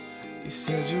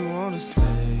said you wanna stay.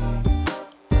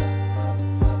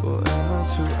 Well, am I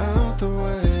too out the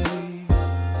way?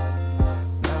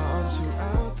 Now I'm too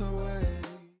out the way.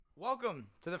 Welcome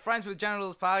to the Friends with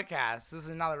Genitals podcast. This is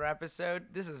another episode.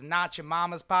 This is not your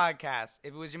mama's podcast.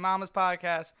 If it was your mama's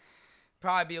podcast, it'd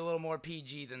probably be a little more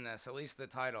PG than this. At least the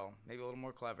title. Maybe a little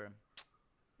more clever.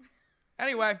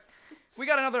 Anyway, we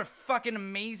got another fucking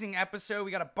amazing episode.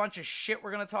 We got a bunch of shit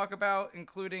we're going to talk about,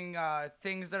 including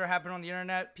things that are happening on the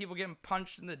internet, people getting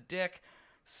punched in the dick,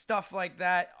 stuff like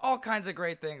that, all kinds of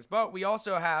great things. But we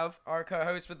also have our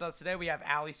co-host with us today. We have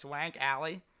Allie Swank.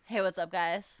 Allie. Hey, what's up,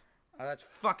 guys? Oh, that's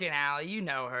fucking Allie. You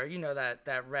know her. You know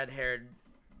that red-haired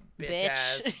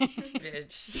bitch-ass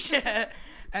bitch.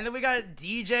 And then we got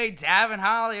DJ Davin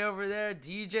Holly over there.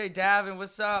 DJ Davin,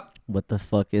 what's up? What the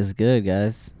fuck is good,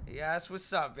 guys? Yes,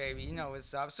 what's up, baby? You know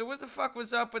what's up. So what the fuck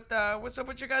was up with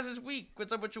your guys' week?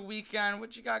 What's up with your weekend?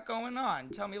 What you got going on?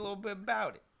 Tell me a little bit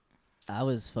about it. I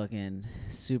was fucking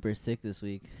super sick this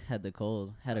week. Had a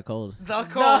cold. The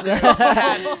cold.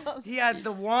 He had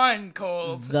the one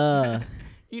cold.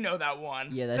 You know that one.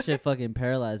 Yeah, that shit fucking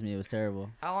paralyzed me. It was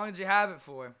terrible. How long did you have it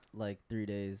for? Like 3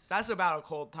 days. That's about a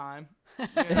cold time. You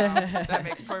know, that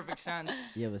makes perfect sense.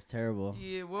 Yeah, it was terrible.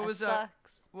 Yeah, what was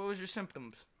your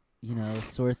symptoms? You know,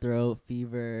 sore throat,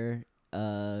 fever.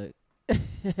 I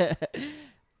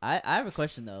have a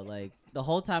question though. Like the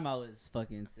whole time I was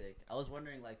fucking sick, I was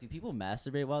wondering, like, do people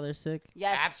masturbate while they're sick?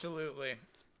 Yes. Absolutely.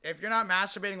 If you're not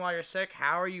masturbating while you're sick,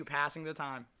 how are you passing the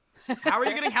time? How are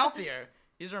you getting healthier?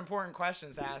 These are important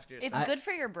questions to ask yourself. It's good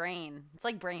for your brain. It's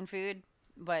like brain food,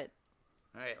 but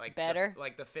right, like better.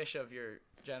 Like the fish of your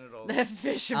genitals. The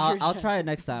fish of your I'll try it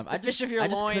next time. The fish of your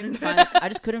loins. I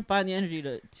just couldn't find the energy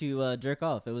to jerk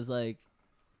off. It was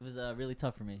really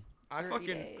tough for me. I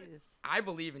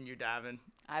believe in you, Davin.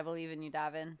 I believe in you,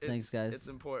 Davin. Thanks, guys. It's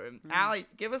important. Allie,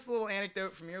 give us a little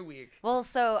anecdote from your week. Well,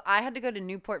 so I had to go to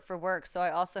Newport for work, so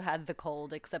I also had the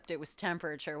cold, except it was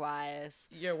temperature-wise.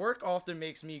 Yeah, work often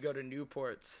makes me go to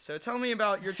Newports. So tell me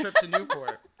about your trip to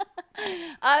Newport.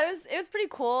 It was pretty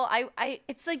cool.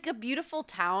 It's like a beautiful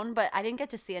town, but I didn't get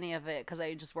to see any of it because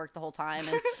I just worked the whole time,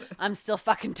 and I'm still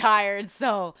fucking tired.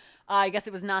 So I guess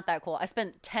it was not that cool. I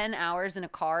spent 10 hours in a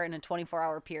car in a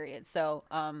 24-hour period, so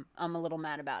I'm a little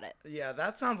mad about it. Yeah,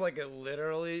 that sounds like it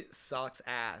literally sucks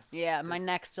ass. Yeah, my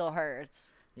neck still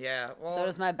hurts. Yeah, well, so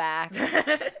does my back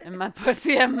and my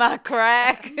pussy and my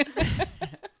crack.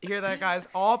 You hear that, guys?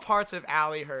 All parts of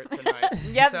Allie hurt tonight.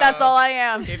 Yep, so, that's all I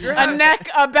am. A neck,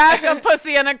 a back, a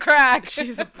pussy, and a crack.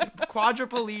 She's a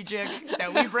quadriplegic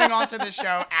that we bring onto the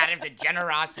show out of the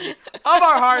generosity of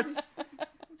our hearts.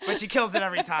 But she kills it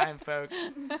every time,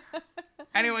 folks.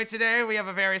 Anyway, today we have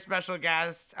a very special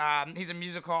guest. He's a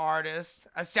musical artist,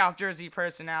 a South Jersey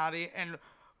personality, and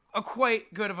a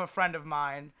quite good of a friend of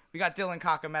mine. We got Dylan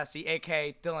Cockamessi,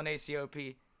 a.k.a. Dylan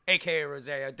ACOP, a.k.a.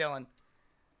 Rosario. Dylan.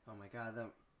 Oh my God,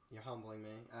 you're humbling me.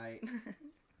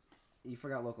 You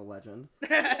forgot local legend.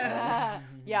 Yeah,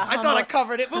 I thought I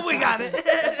covered it, but we got it.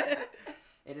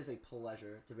 It is a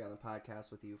pleasure to be on the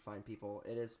podcast with you fine people.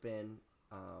 It has been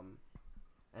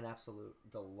an absolute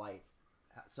delight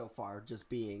so far, just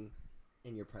being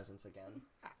in your presence again.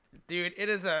 Dude, it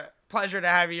is a pleasure to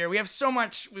have you here. We have so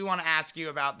much we want to ask you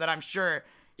about that I'm sure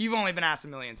you've only been asked a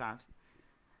million times.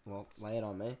 Well, lay it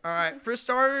on me. All right. For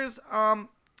starters,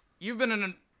 you've been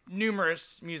in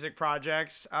numerous music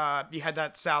projects. You had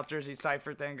that South Jersey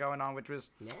Cypher thing going on, which was...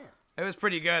 Yeah. It was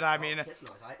pretty good. I mean, kiss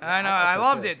noise. I know. I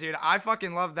loved it, dude. I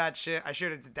fucking loved that shit. I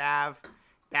showed it to Dav.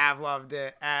 Dav loved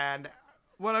it. And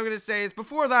what I'm going to say is,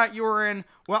 before that, you were in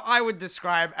what I would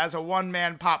describe as a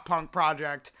one-man pop-punk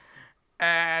project.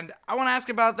 And I want to ask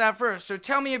about that first. So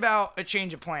tell me about A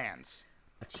Change of Plans.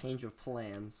 A Change of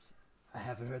Plans. I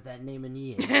haven't heard that name in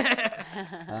years.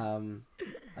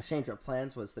 A Change of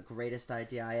Plans was the greatest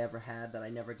idea I ever had that I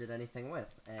never did anything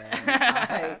with.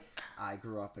 And I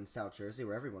grew up in South Jersey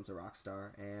where everyone's a rock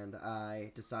star. And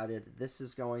I decided this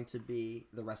is going to be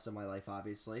the rest of my life,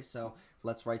 obviously. So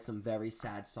let's write some very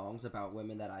sad songs about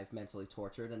women that I've mentally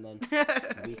tortured. And then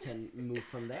we can move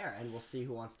from there. And we'll see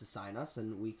who wants to sign us.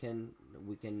 And we can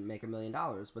make $1 million.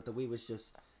 But the we was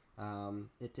just...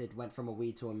 It went from a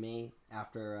we to a me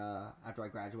after I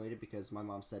graduated, because my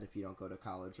mom said if you don't go to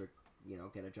college or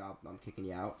get a job, I'm kicking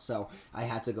you out. So I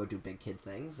had to go do big kid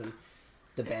things, and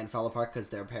the band fell apart because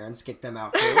their parents kicked them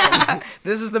out too.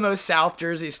 This is the most South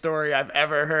Jersey story I've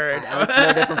ever heard. It's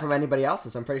no different from anybody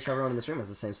else's. I'm pretty sure everyone in this room has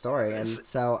the same story. And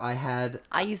so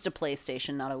I used a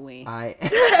PlayStation, not a Wii.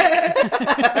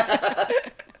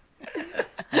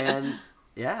 And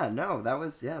yeah, no, that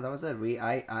was it.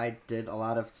 I did a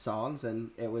lot of songs,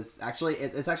 and it was actually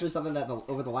it's actually something that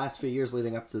over the last few years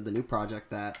leading up to the new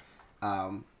project that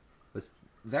was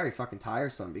very fucking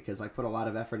tiresome because I put a lot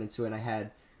of effort into it and I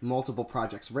had multiple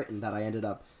projects written that I ended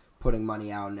up putting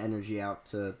money out and energy out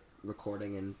to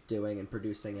recording and doing and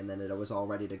producing, and then it was all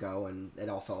ready to go and it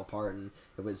all fell apart, and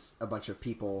it was a bunch of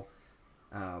people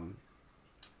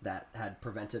that had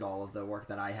prevented all of the work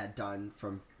that I had done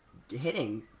from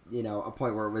hitting, you know, a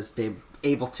point where it was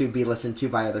able to be listened to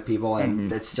by other people,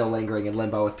 and it's still lingering in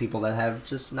limbo with people that have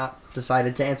just not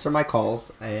decided to answer my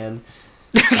calls and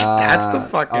That's the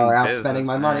fucking are out business, spending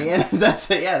my man. money, and that's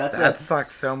it. Yeah, that's That it.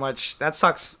 sucks so much. That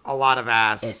sucks a lot of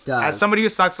ass. It does. As somebody who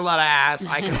sucks a lot of ass,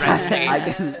 I can resonate I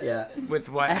can, yeah. with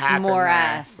what That's happened more there.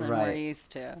 ass than Right. we're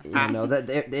used to. You know that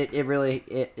it really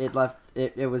left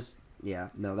it was yeah,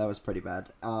 no, that was pretty bad.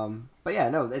 But yeah,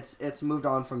 no, it's moved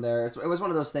on from there. It was one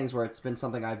of those things where it's been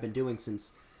something I've been doing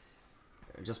since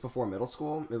just before middle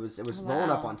school. It was rolling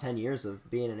up Wow. on 10 years of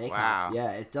being an ACOP. Wow.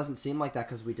 Yeah, it doesn't seem like that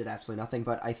because we did absolutely nothing,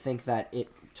 but I think that it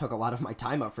took a lot of my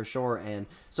time up for sure, and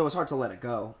so it's hard to let it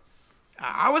go.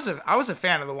 I was a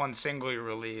fan of the one single you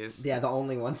released. Yeah, the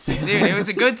only one. Dude, it was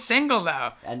a good single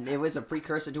though. And it was a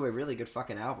precursor to a really good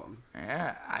fucking album.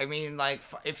 Yeah, I mean, like,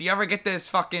 if you ever get this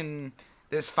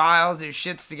files, these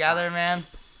shits together, man.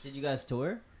 Did you guys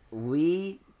tour?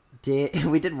 We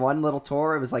did one little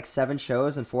tour. It was like 7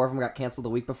 shows, and 4 of them got canceled the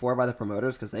week before by the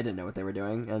promoters because they didn't know what they were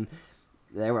doing, and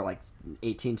they were like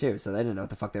 18 too, so they didn't know what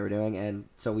the fuck they were doing. And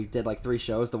so we did like 3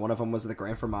 shows. The one of them was the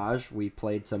Grand Fromage. We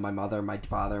played to my mother, my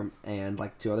father, and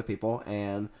like 2 other people.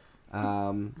 And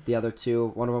the other 2,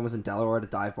 one of them was in Delaware at a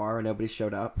dive bar, and nobody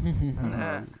showed up.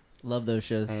 Love those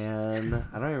shows. And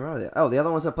I don't even remember the other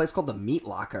one was at a place called the Meat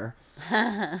Locker.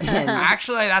 And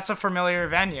Actually, that's a familiar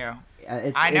venue.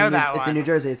 it's I know that It's in one. New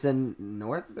Jersey. It's in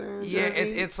North Jersey. Yeah,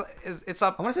 it's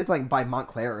up. I want to say it's like by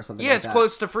Montclair or something. Yeah, like it's that.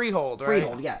 close to Freehold, right?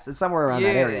 Freehold, yes, it's somewhere around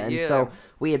that Yeah, area, and yeah. so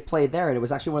we had played there, and it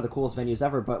was actually one of the coolest venues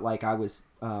ever. But like I was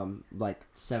like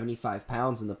 75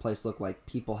 pounds, and the place looked like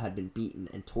people had been beaten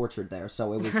and tortured there.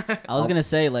 So it was I was gonna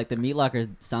say, like, the Meat Locker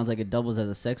sounds like it doubles as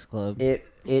a sex club.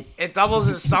 It doubles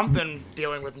as something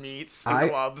dealing with meats and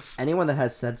clubs. Anyone that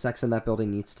has said sex in that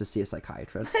building needs to see a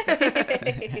psychiatrist.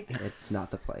 It's not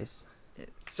the place.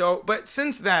 So, but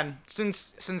since then,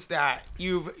 since that,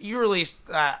 you released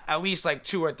at least like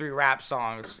 2 or 3 rap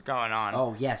songs going on.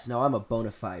 Oh yes, no, I'm a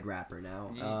bona fide rapper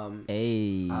now.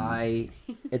 Hey.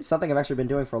 It's something I've actually been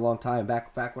doing for a long time.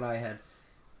 Back when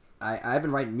I've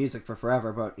been writing music for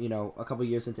forever, but you know, a couple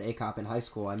years into ACOP in high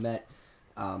school, I met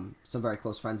some very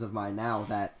close friends of mine now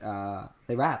that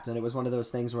they rapped, and it was one of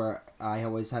those things where I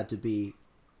always had to be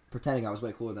pretending I was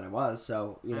way cooler than I was.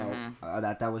 So you know,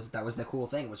 that was the cool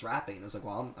thing, was rapping. And it was like,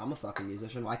 well, I'm a fucking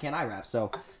musician. Why can't I rap? So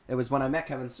it was when I met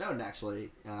Kevin Snowden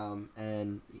actually,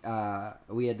 and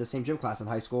we had the same gym class in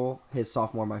high school, his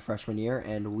sophomore, my freshman year,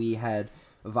 and we had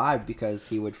vibe because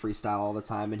he would freestyle all the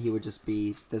time, and he would just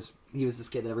be this. He was this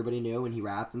kid that everybody knew, and he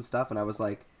rapped and stuff. And I was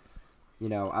like, you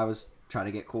know, I was trying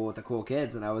to get cool with the cool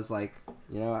kids, and I was like,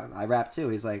 you know, I rap too.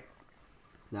 He's like,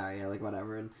 nah, yeah, like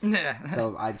whatever. And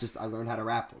so I learned how to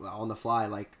rap on the fly,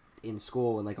 like in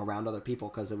school and like around other people,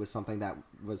 because it was something that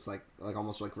was like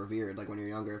almost like revered. Like when you're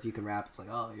younger, if you can rap, it's like,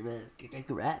 oh, you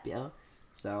can rap, yo.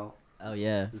 So Oh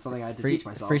yeah. it's something I had to teach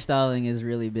myself. Freestyling is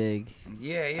really big.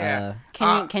 Yeah.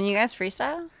 Can you guys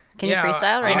freestyle? Can you yeah,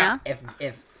 freestyle right now?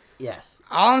 If yes,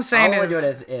 All I'm saying I'll is, do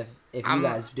it if you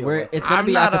guys do it. It's gonna I'm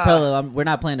be not, acapella. We're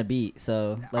not playing a beat,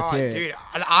 so let's hear it. dude,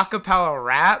 an acapella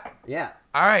rap. Yeah.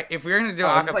 All right, if we're gonna do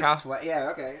Oh, it's acapella like sweat. Yeah.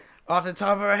 Okay. off the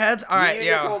top of our heads, all right, You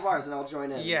give me cool yo, bars and I'll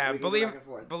join in. yeah. We can go back and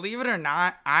forth. Believe it or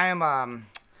not, I am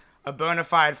a bona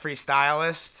fide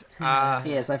freestylist.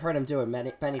 Yes, I've heard him do it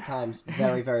many times.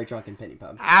 Very, very drunk in penny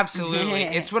pubs. Absolutely,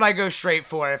 it's what I go straight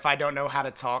for if I don't know how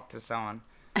to talk to someone.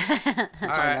 Which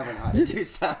I never know how to do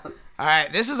sound. All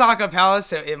right, this is acapella,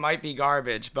 so it might be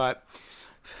garbage, but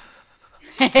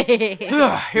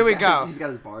here we go. He's got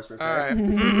his bars All prepared.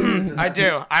 right, I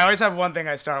do. I always have one thing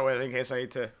I start with in case I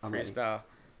need to ready. freestyle.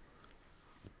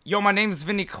 Yo, my name's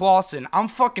Vinny Clausen. I'm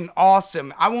fucking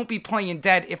awesome. I won't be playing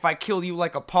dead if I kill you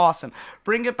like a possum.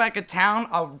 Bring it back to town,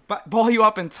 I'll ball you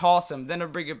up and toss him. Then I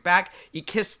bring it back, you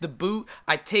kiss the boot,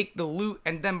 I take the loot,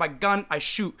 and then my gun I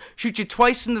shoot. Shoot you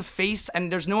twice in the face,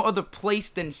 and there's no other place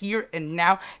than here and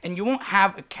now. And you won't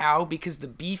have a cow because the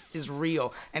beef is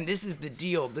real. And this is the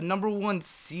deal. The #1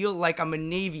 seal, like I'm a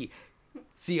Navy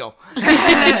SEAL.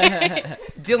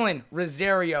 Dylan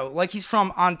Rosario, like he's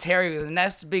from Ontario, the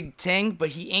next big ting, but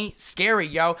he ain't scary,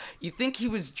 yo. You think he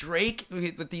was Drake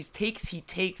with these takes he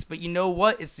takes, but you know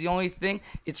what? It's the only thing,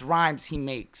 it's rhymes he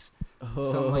makes.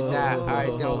 Something like that. All right,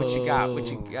 Dylan, what you got? What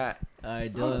you got? All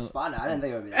right, On the Dylan. spot now. I didn't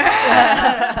think it would be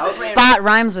that. I was waiting- Spot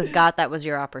rhymes with got. That was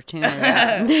your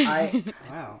opportunity.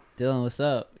 Wow. Dylan, what's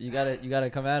up? You gotta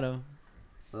come at him.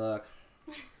 Look.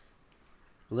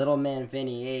 Little man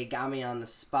Vinny, got me on the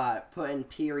spot. Putting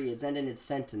periods, ending in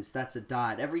sentence, that's a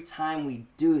dot. Every time we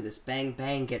do this, bang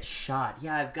bang gets shot.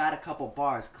 Yeah, I've got a couple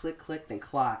bars. Click, click, then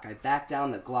clock. I back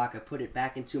down the Glock. I put it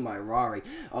back into my Rari.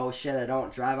 Oh shit, I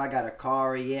don't drive. I got a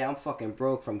car. Yeah, I'm fucking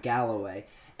broke from Galloway.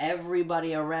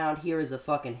 Everybody around here is a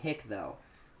fucking hick, though.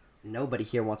 Nobody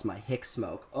here wants my hick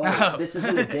smoke. Oh, this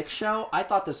isn't a dick show? I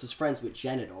thought this was Friends with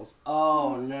Genitals.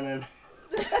 Oh, no.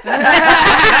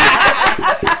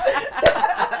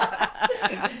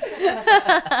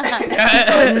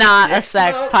 Not a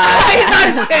sex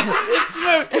podcast.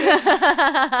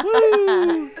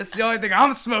 That's the only thing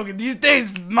I'm smoking these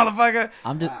days, motherfucker.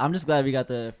 I'm just glad we got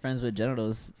the Friends with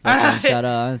Genitals fucking shout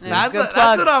out. Honestly. That's good what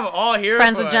plug. I'm all here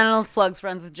Friends for. with Genitals plugs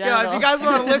Friends with Genitals. Yeah, if you guys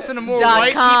want to listen to more Dot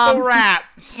white com. people rap,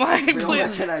 like, Real please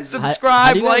recognized. How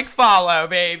subscribe, do you guys- like, follow,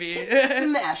 baby.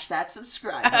 Smash that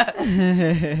subscribe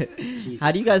button. Jesus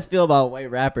How do you guys Christ. feel about white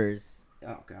rappers?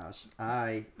 Oh, gosh.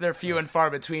 They're few and far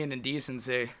between in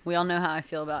decency. We all know how I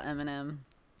feel about Eminem.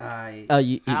 Oh,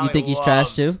 you think he's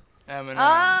trash too? Eminem.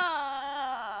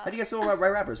 How do you guys feel about white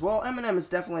rappers? Well, Eminem is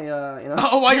definitely, A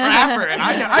white rapper, and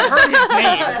I've heard his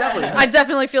name. definitely. I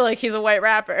definitely feel like he's a white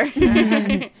rapper.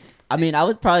 I mean, I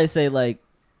would probably say like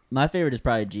my favorite is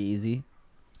probably G-Eazy.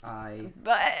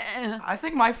 But I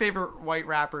think my favorite white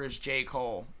rapper is J.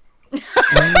 Cole.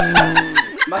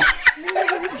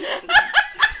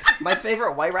 My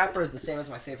favorite white rapper is the same as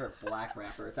my favorite black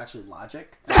rapper. It's actually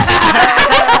Logic.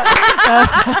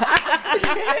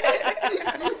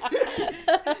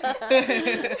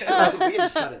 We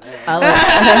just got it there.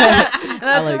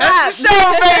 that's a like- wrap. That's the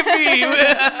show,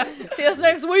 baby! See us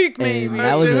next week, Hey, maybe.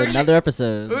 that was Dude, another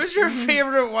episode. Who's your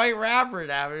favorite white rapper,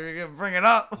 David? You're gonna bring it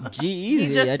up. G-Eazy.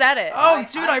 He just said it. Oh,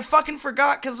 dude, I fucking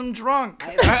forgot because I'm drunk.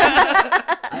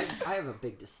 I have a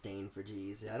big disdain for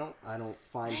G-Eazy. I don't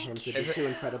find him to be too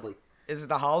incredibly. Is it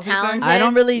the Halsey Talented. thing? I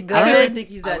don't really Good. think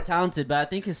he's that talented, but I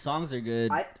think his songs are good.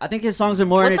 I- I think his songs are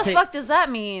more What the entertaining. fuck does that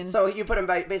mean? So you put him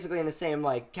basically in the same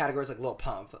like categories like Lil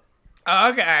Pump.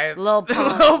 Okay. Lil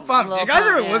Pump. Lil Pump. Do Lil you guys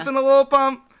Pump, ever yeah. listen to Lil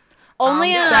Pump?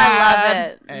 Only I'm and I love sad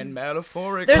it. And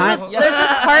metaphorical. There's Yeah.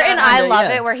 this part in I Kinda, Love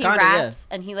yeah. It where he Kinda, yeah. raps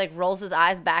and he like rolls his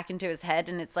eyes back into his head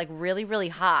and it's like really, really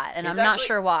hot and He's I'm not actually-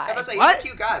 sure I why. was like, What? he's a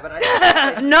cute guy, but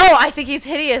I No, I think he's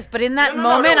hideous, but in that No, no,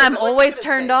 moment no, I'm but look always at his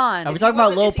turned face. on. Are we If talking he about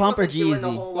wasn't- Lil if he Pump or wasn't doing the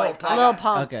G-Eazy? whole, Lil Pump. Lil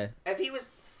Pump. Okay. If he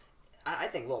was, I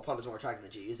think Lil Pump is more attractive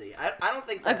than G-Eazy. I don't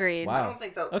think that. Agreed. I Wow. don't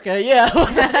think that. Okay, yeah.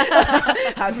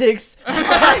 Hot takes.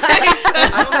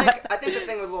 I think the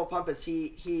thing with Lil Pump is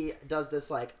he does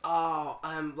this like, oh,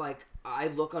 I'm like, I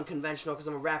look unconventional because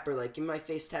I'm a rapper. Like, give me my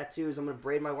face tattoos. I'm gonna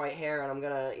braid my white hair and I'm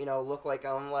gonna look like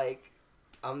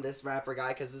I'm this rapper guy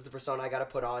because this is the persona I gotta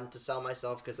put on to sell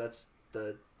myself because that's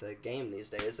the game these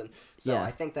days. And so Yeah.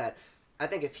 I think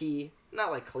if he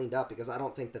not like cleaned up because I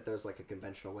don't think that there's like a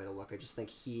conventional way to look. I just think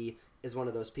he is one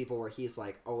of those people where he's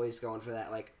like always going for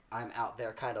that like I'm out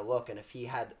there kind of look. And if he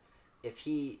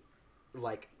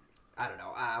like I don't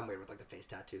know, I'm weird with like the face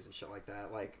tattoos and shit like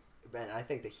that. Like, man, I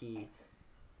think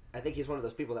he's one of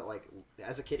those people that like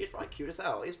as a kid he's probably cute as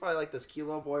hell. He's probably like this cute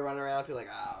little boy running around. People like,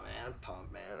 oh man,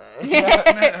 Pump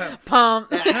man. Pump.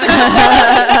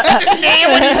 That's his name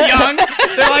when he's young.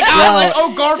 They're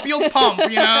like, Garfield Pump,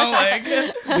 like.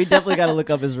 We definitely got to look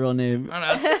up his real name.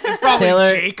 I don't know. It's probably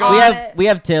Taylor, Jacob. we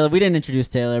have Taylor. We didn't introduce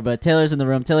Taylor, but Taylor's in the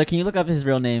room. Taylor, can you look up his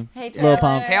real name? Hey, Lil Taylor.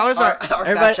 Pump. Taylor's Our our.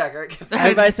 Everybody- fact checker.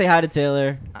 Everybody say hi to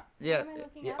Taylor. Yeah.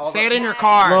 all Say the- it in your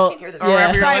car. Lil- can't hear the or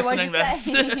wherever you're Sorry, listening what'd this.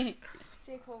 you say?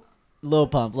 Lil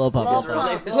Pump. Lil His real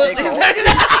name Pump. is J. Cole.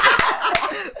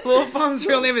 Lil Pump's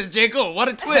real name is J. Cole. What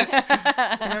a twist.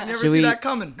 I've never Should seen we- that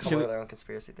coming. Come up with their own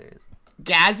conspiracy theories.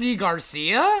 Gazzy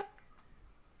Garcia?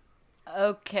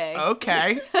 Okay.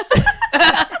 Okay.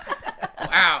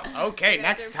 Wow. Okay,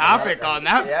 next topic on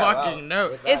that fucking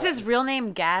note. With Is that, his real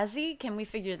name Gazzy? Can we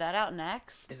figure that out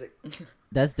next? Is it?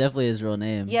 That's definitely his real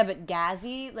name. Yeah, but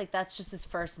Gazzy, like that's just his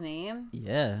first name.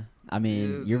 Yeah. I mean,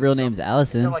 Dude, your real name's Is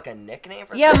Allison. it like a nickname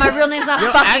for Yeah, something? my real name's not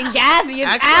Yo, fucking ex- Gazzy.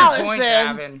 It's Excellent point,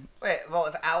 Allison. Gavin. Wait, well,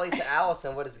 if Allie to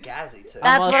Allison, what is Gazzy to?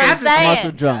 That's what I'm I'm saying.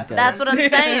 also drunk. That's That's what I'm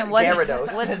saying. What's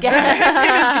Gyarados. What's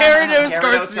Gyarados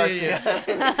Gyarados Garcia.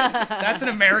 Garcia. That's an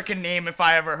American name if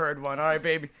I ever heard one. All right,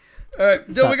 baby.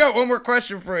 Dylan, we got one more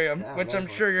question for you, which I'm wonderful.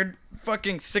 sure you're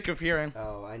fucking sick of hearing.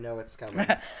 Oh, I know it's coming.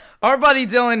 Our buddy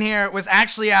Dylan here was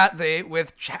actually at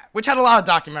which had a lot of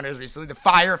documentaries recently, the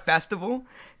Fire Festival,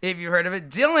 if you heard of it.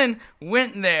 Dylan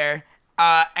went there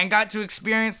and got to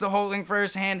experience the whole thing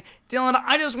firsthand. Dylan,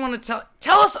 I just want to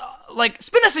tell us like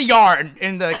spin us a yarn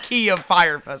in the key of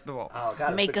Fire Festival. Oh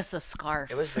God! Make us a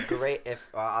scarf. It was the great.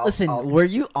 Listen, were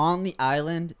you on the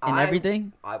island and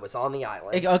everything? I was on the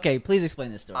island. Okay, please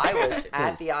explain this story. I was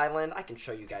at Please. the island. I can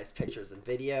show you guys pictures and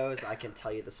videos. I can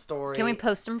tell you the story. Can we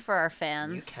post them for our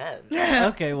fans? You can.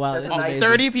 Okay, wow. There's This a is nice- amazing.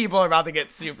 30 people are about to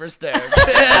get super stoked.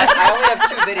 I only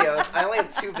have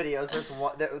 2 videos. There's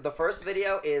one. The first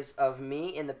video is of me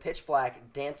in the pitch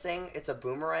black dancing. It's a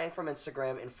boomerang from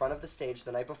Instagram in front of the stage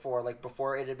the night before, like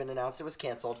before it had been announced it was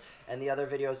canceled. And the other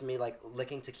video is me like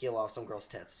licking tequila off some girl's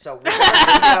tits. So whichever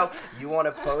video you want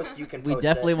to post, you can post We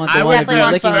definitely it. want I the one of definitely you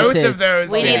want licking both the of tits. those.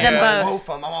 We need them videos. both. Both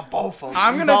of them. I want both of them.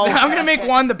 I'm gonna make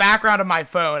one the background of my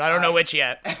phone. I don't know which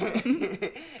yet.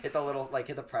 hit the little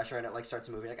hit the pressure and it like starts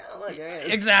moving. Like, oh look, there it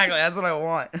is. Exactly, that's what I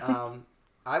want.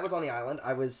 I was on the island.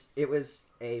 It was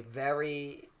a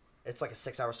very. It's like a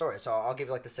 6-hour story, so I'll give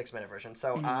you like the 6-minute version.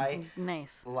 So I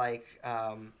Nice. like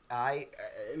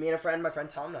me and my friend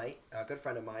Tom Knight, a good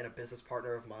friend of mine, a business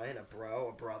partner of mine,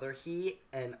 a brother. He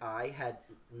and I had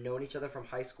known each other from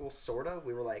high school, sort of.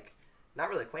 We were like not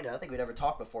really acquainted. I don't think we'd ever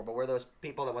talked before, but we're those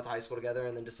people that went to high school together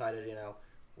and then decided,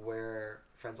 we're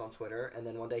friends on Twitter. And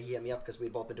then one day he hit me up because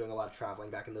we'd both been doing a lot of traveling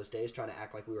back in those days, trying to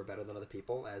act like we were better than other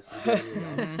people, as you do when you're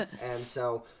young. And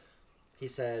so he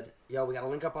said, "Yo, we gotta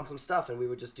link up on some stuff," and we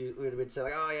would say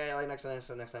like, "Oh yeah, like next time."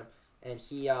 And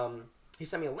he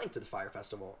sent me a link to the Fire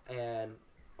Festival, and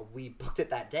we booked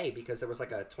it that day because there was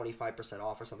like a 25%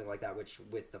 off or something like that, which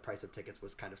with the price of tickets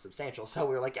was kind of substantial. So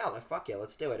we were like, "Yeah, fuck yeah,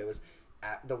 let's do it." It was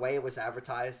the way it was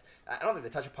advertised. I don't think they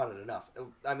touch upon it enough.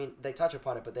 I mean, they touch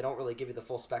upon it, but they don't really give you the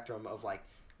full spectrum of like.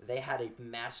 They had a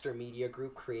master media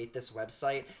group create this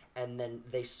website, and then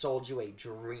they sold you a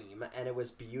dream, and it was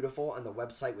beautiful, and the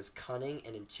website was cunning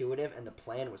and intuitive, and the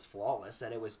plan was flawless,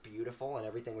 and it was beautiful, and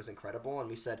everything was incredible, and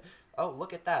we said, oh,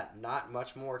 look at that, not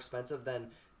much more expensive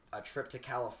than a trip to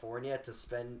California to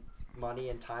spend money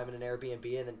and time in an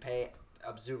Airbnb and then pay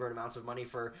exuberant amounts of money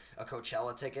for a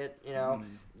Coachella ticket,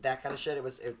 that kind of shit. It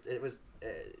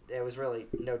was really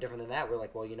no different than that. We're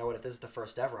like, well, you know what? If this is the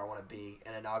first ever, I want to be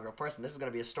an inaugural person. This is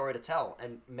going to be a story to tell.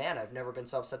 And man, I've never been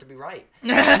so upset to be right.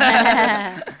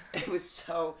 It was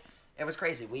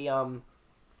crazy. So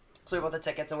we bought the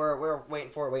tickets and we're waiting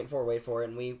for it.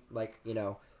 And we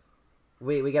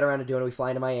we get around to doing it. We fly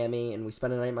into Miami and we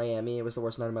spend a night in Miami. It was the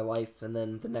worst night of my life. And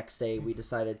then the next day we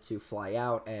decided to fly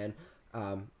out and,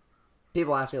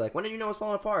 people asked me, like, when did you know it was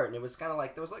falling apart? And it was kind of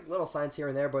like, there was, like, little signs here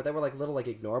and there, but they were, like, little, like,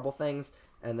 ignorable things.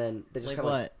 And then they just Like kind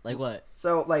of... what? Like what?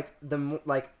 So,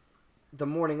 the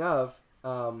morning of,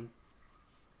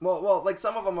 well, like,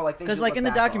 some of them were, like, things Because, you like, look in the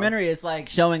back on. documentary, it's, like,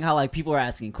 showing how, like, people are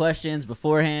asking questions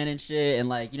beforehand and shit. And,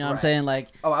 like, you know what I'm Right. saying? Like,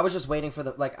 Oh, I was just waiting for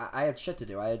I had shit to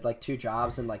do. I had, like, 2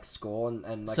 jobs and, like, school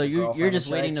and like, So a you're girlfriend just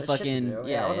and shit. waiting to I had shit fucking- do.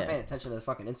 yeah, I wasn't yeah. paying attention to the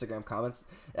fucking Instagram comments.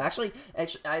 Actually,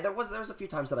 there was a few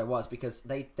times that I was because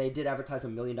they did advertise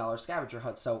 $1 million scavenger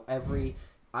hunt. So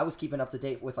I was keeping up to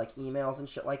date with, like, emails and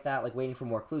shit like that, like, waiting for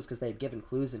more clues because they had given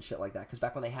clues and shit like that. Because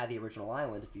back when they had the original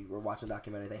island, if you were watching the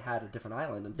documentary, they had a different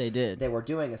island. And they did. they were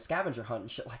doing a scavenger hunt and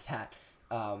shit like that.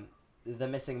 The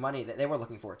missing money, they were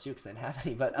looking for it too because they didn't have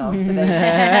any. But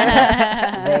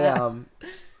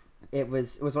it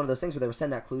was one of those things where they were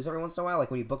sending out clues every once in a while.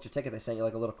 Like when you booked your ticket, they sent you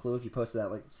like a little clue if you posted that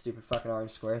like stupid fucking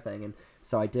orange square thing. And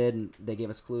so I did, and they gave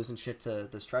us clues and shit to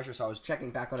this treasure. So I was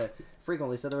checking back on it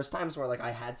frequently. So there was times where like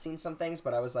I had seen some things,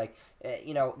 but I was like,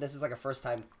 this is like a first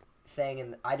time thing,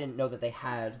 and I didn't know that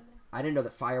I didn't know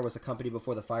that Fire was a company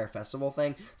before the Fire Festival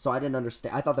thing, so I didn't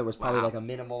understand. I thought there was probably like a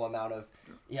minimal amount of,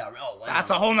 That's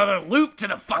a whole nother loop to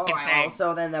the fucking thing.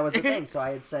 So then that was the thing. So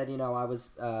I had said, I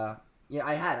was, I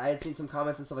had seen some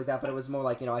comments and stuff like that, but it was more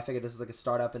like, I figured this is like a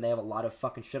startup and they have a lot of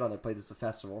fucking shit on their plate. This is a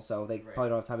festival, so they probably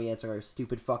don't have time to be answering our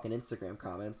stupid fucking Instagram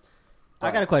comments.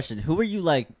 I got a question. Who were you,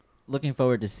 like, looking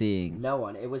forward to seeing? No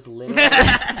one. It was literally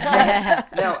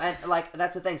no, and like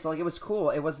that's the thing. So like it was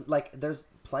cool. It was like there's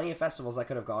plenty of festivals I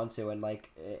could have gone to, and like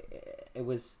it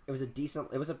was a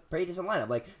pretty decent lineup.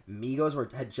 Like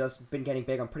Migos had just been getting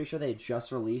big. I'm pretty sure they had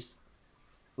just released.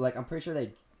 Like I'm pretty sure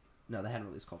they hadn't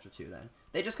released Culture 2 then.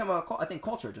 They just come out. I think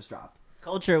Culture just dropped.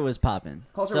 Culture was popping.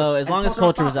 Culture so was- as and long as Culture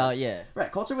was Culture was popping. out, yeah.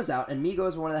 Right, Culture was out, and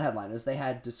Migos were one of the headliners. They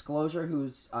had Disclosure,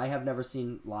 who's I have never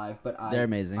seen live, but They're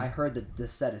amazing. I heard that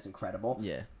this set is incredible.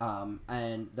 Yeah.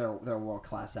 And they're a world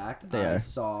class act. They I are.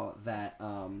 saw that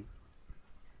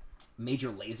Major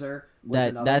Lazer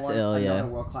was That's ill, another yeah.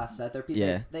 world class set.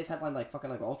 Yeah. They've headlined like fucking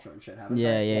like Ultra and shit, haven't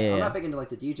Yeah, they? yeah. I'm not big into like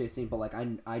the DJ scene, but like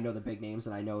I know the big names,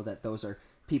 and I know that those are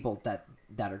people that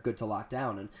are good to lock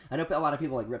down. And I know a lot of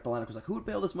people like rip the line because like, who would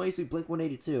pay all this money to see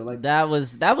Blink-182? Like That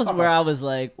was Okay. where I was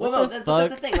like, what well, no, the but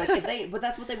that's fuck? the thing. Like, but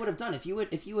that's what they would have done if you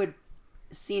would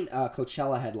seen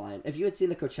Coachella headline, if you had seen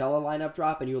the Coachella lineup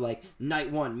drop and you were like,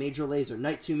 night 1, Major Lazer,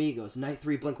 night 2, Migos, night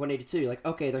 3, Blink-182, you're like,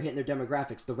 okay, they're hitting their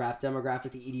demographics, the rap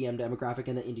demographic, the EDM demographic,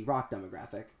 and the indie rock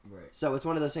demographic. Right. So it's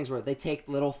one of those things where they take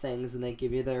little things and they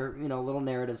give you their, little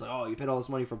narratives, like, oh, you paid all this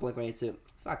money for Blink-182.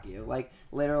 Fuck you. Like,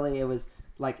 literally, it was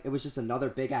just another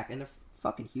big act, and they're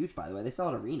fucking huge, by the way. They sell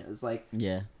at arenas, like,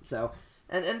 Yeah. so...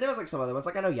 And there was, like, some other ones.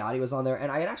 Like, I know Yachty was on there,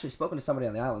 and I had actually spoken to somebody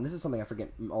on the island. This is something I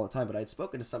forget all the time, but I had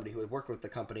spoken to somebody who had worked with the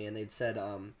company, and they'd said,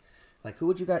 like, who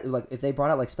would you guys... Like, if they brought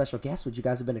out, like, special guests, would you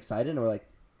guys have been excited? Or, like,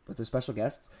 was there special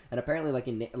guests? And apparently,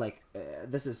 like,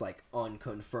 this is, like,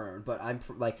 unconfirmed, but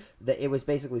it was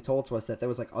basically told to us that there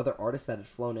was, like, other artists that had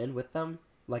flown in with them,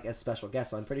 like, as special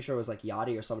guests. So I'm pretty sure it was, like,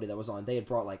 Yachty or somebody that was on. They had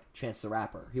brought, like, Chance the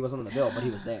Rapper. He wasn't on the bill, but he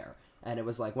was there. And it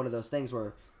was, like, one of those things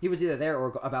where he was either there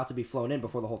or about to be flown in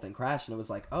before the whole thing crashed. And it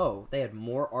was like, oh, they had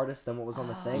more artists than what was on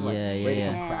the thing. Like, ready to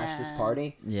crash this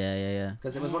party. Yeah.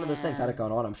 Because it was one of those things, had it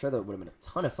gone on, I'm sure there would have been a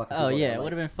ton of fucking people. Oh, yeah, that it were,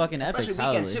 would have been fucking epic, especially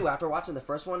probably. Weekend, too. After watching the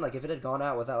first one, like, if it had gone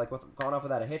out without, like, gone off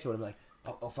without a hitch, it would have been like,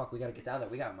 oh, fuck, we got to get down there.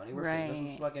 We got money. We're free. This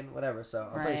is fucking whatever. So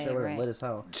I'm pretty sure it would have lit as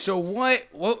hell. So what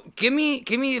give me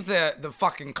the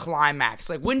fucking climax.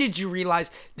 Like, when did you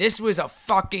realize this was a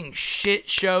fucking shit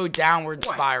show downward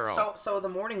spiral? So the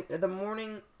morning,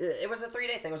 it was a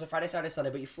 3-day thing. It was a Friday, Saturday, Sunday,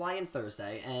 but you fly in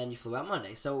Thursday and you flew out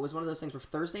Monday. So it was one of those things where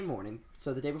Thursday morning,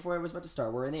 so the day before it was about to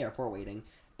start, we're in the airport waiting.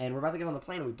 And we're about to get on the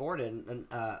plane, and we boarded, and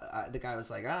the guy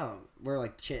was like, oh, we're,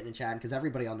 like, chitting and chatting, because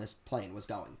everybody on this plane was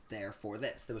going there for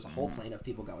this. There was a whole plane of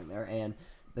people going there, and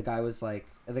the guy was like,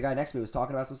 the guy next to me was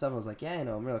talking about some stuff, and I was like, yeah,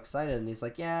 I'm real excited, and he's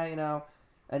like, yeah,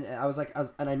 and I was like,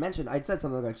 I'd said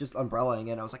something like, just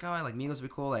umbrellaing, and I was like, oh, like, Migos will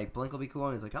be cool, like, Blink will be cool,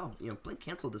 and he's like, oh, Blink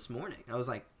canceled this morning. And I was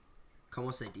like, como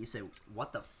se dice,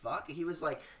 what the fuck? He was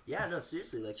like, yeah, no,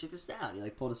 seriously, like, check this out. And he,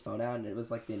 like, pulled his phone out, and it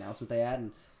was, like, the announcement they had,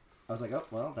 and I was like, oh,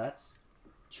 well, that's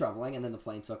troubling. And then the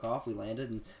plane took off, we landed,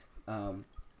 and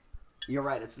you're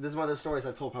right, this is one of those stories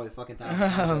I've told probably fucking 1,000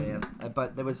 times.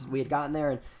 But we had gotten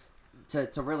there, and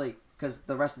to really, because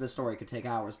the rest of the story could take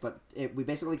hours, but we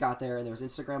basically got there, and there was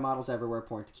Instagram models everywhere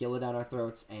pouring tequila down our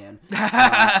throats, and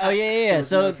oh yeah.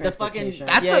 So no the fucking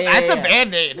that's a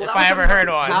band-aid if I ever heard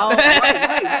one.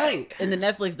 right. In the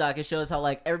Netflix doc, it shows how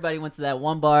like everybody went to that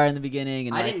one bar in the beginning,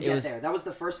 and I like, didn't get there. That was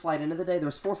the first flight into the day. There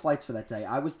was 4 flights for that day.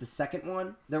 I was the second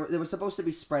one. They were supposed to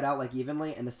be spread out like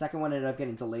evenly, and the second one ended up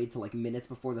getting delayed to like minutes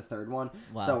before the third one.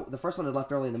 Wow. So the first one had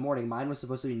left early in the morning. Mine was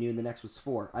supposed to be noon. The next was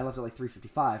 4. I left at like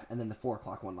 3:55, and then the 4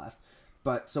 o'clock one left.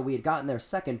 But so we had gotten there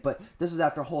second, but this was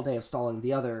after a whole day of stalling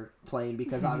the other plane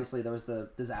because obviously there was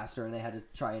the disaster and they had to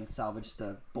try and salvage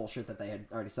the bullshit that they had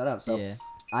already set up. So yeah.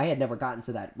 I had never gotten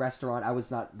to that restaurant. I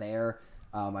was not there.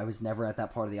 I was never at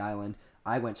that part of the island.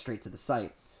 I went straight to the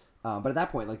site. But at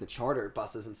that point, like the charter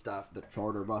buses and stuff, the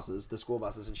school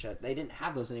buses and shit, they didn't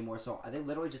have those anymore. So they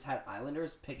literally just had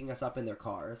islanders picking us up in their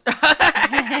cars.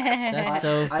 That's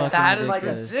so fucking That is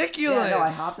ridiculous. ridiculous. Yeah, no,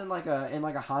 I hopped in like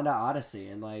a Honda Odyssey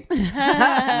and like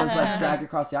was like dragged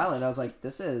across the island. I was like,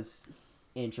 this is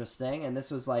interesting. And this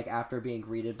was like after being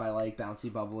greeted by like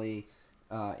bouncy, bubbly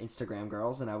Instagram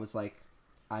girls, and I was like,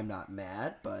 I'm not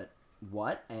mad, but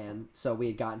what? And so we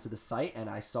had gotten to the site and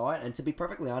I saw it, and to be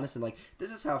perfectly honest, and like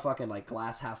this is how fucking like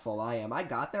glass half full I am. I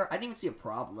got there, I didn't even see a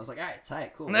problem. I was like, all right,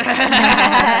 tight, cool. Where's the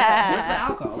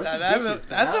alcohol? Where's the bitches,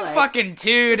 that's man? a Like, fucking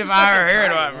toot this if is I ever fucking heard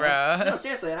tight, one, man. bro. No,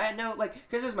 seriously, and I had no like,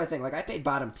 because here's my thing, like I paid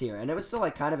bottom tier, and it was still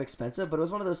like kind of expensive, but it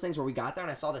was one of those things where we got there and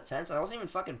I saw the tents, and I wasn't even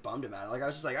fucking bummed about it. Like I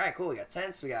was just like, all right, cool, we got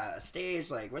tents, we got a stage,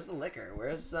 like where's the liquor?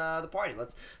 Where's the party?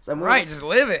 Right, just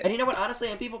live it. And you know what? Honestly,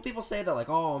 and people say that like,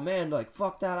 oh man, like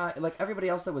fuck that. Like everybody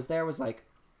else that was there was like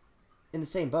in the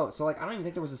same boat. So like, I don't even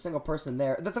think there was a single person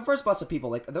there. The first bus of people,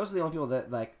 like those are the only people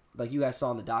that like you guys saw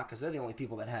in the doc, because they're the only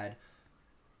people that had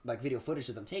like video footage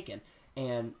of them taken.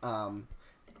 And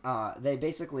they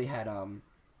basically had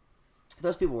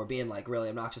those people were being like really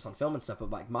obnoxious on film and stuff, but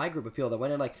like my group of people that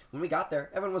went in, like when we got there,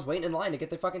 everyone was waiting in line to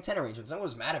get their fucking tent arrangements. No one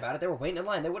was mad about it. They were waiting in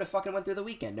line. They would have fucking went through the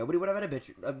weekend. Nobody would have had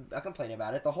a complaint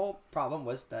about it. The whole problem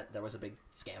was that there was a big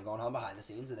scam going on behind the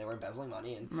scenes, and they were embezzling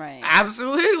money. And Right.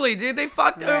 Absolutely, dude. They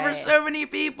fucked over Right. so many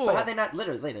people. but had they not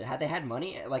literally had they had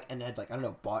money like and had like I don't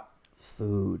know bought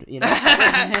food, you know,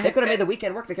 they could have made the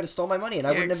weekend work. They could have stole my money, and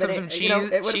I wouldn't have been. some cheese, you know,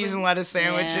 it would've cheese been- and lettuce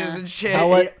sandwiches Yeah. and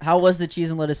shit. How was the cheese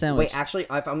and lettuce sandwich? Wait, actually,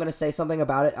 if I'm going to say something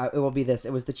about it, it will be this.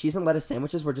 It was the cheese and lettuce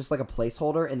sandwiches were just like a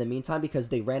placeholder in the meantime because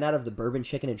they ran out of the bourbon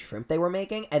chicken and shrimp they were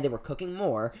making, and they were cooking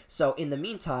more. So in the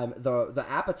meantime, the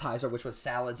appetizer, which was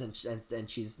salads and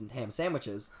cheese and ham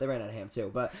sandwiches, they ran out of ham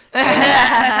too. But, but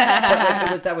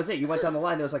like, that was it. You went down the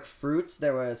line. There was like fruits,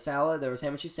 there was salad, there was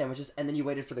ham and cheese sandwiches, and then you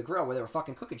waited for the grill where they were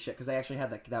fucking cooking shit because they actually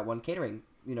had that one catering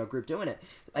group doing it.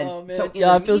 And Oh man, so in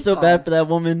yeah, I the feel so meantime- bad for that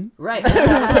woman. Right.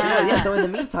 Yeah. So in the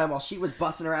meantime, while she was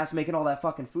busting her ass making all that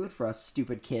fucking food for us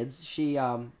stupid kids, she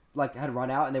had run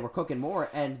out and they were cooking more,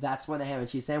 and that's when the ham and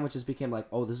cheese sandwiches became like,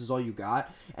 oh, this is all you got,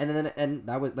 and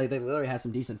that was like they literally had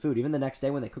some decent food. Even the next day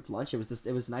when they cooked lunch, it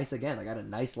was nice again. I got a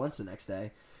nice lunch the next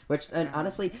day, and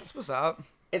honestly, That's what's up.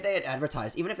 if they had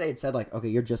advertised, even if they had said like, okay,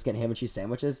 you're just getting ham and cheese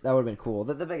sandwiches, that would have been cool.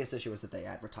 The biggest issue was that they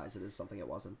advertised it as something it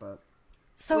wasn't, but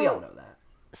we all know that.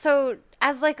 So,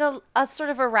 as like a sort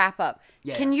of a wrap up,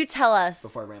 Yeah, can you tell us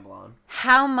Before I ramble on,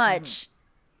 how much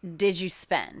did you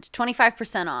spend?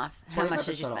 25% off. How much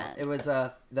did you 25% off. spend? It was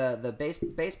the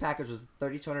base package was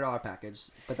 $3,200 package,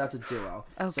 but that's a duo.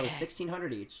 So Okay.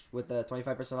 $1,600 each. With the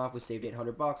 25% off, we saved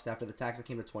 $800. After the tax, it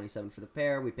came to $27 for the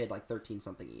pair. We paid like 13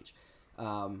 something each.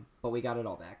 But we got it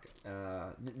all back.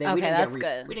 That's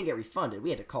good. We didn't get refunded. We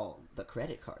had to call the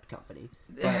credit card company.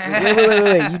 But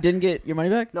Wait. You didn't get your money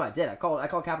back? no, I did. I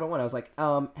called Capital One. I was like,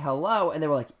 hello, and they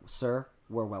were like, sir,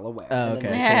 we're well aware. Oh, And then okay.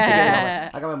 they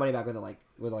I got my money back within like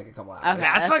a couple hours. Okay,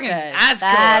 That's fucking- good. that's cool,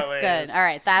 That's Liz. good. All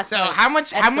right, that's So what- how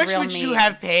much that's the real would you meat.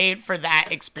 have paid for that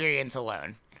experience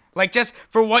alone? Like just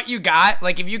for what you got,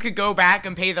 like if you could go back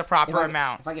and pay the proper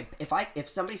amount. If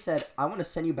somebody said I want to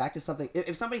send you back to something,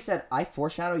 if somebody said I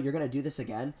foreshadow you're gonna do this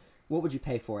again, what would you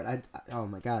pay for it? Oh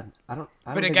my god, I don't.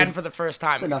 But think again, there's- for the first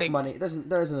time, there's you enough think- money.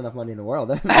 There isn't enough money in the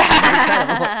world. It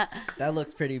That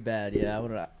looks pretty bad. Yeah, I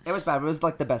would. was bad. But it was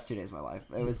like the best 2 days of my life.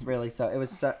 It was really so. It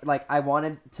was so, like I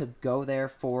wanted to go there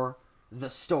for the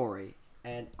story,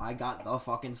 and I got the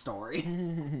fucking story.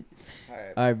 All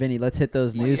right, Vinny, let's hit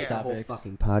those news yeah. The whole topics.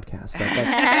 fucking podcast.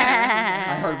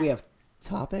 I heard we have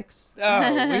topics. Oh,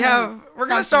 we have. We're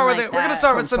gonna Something start with like it. We're gonna that.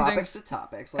 start From with something. topics to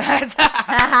topics. Oh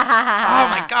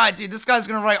my god, dude, this guy's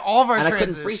gonna write all of our And I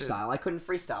couldn't transitions. freestyle. I couldn't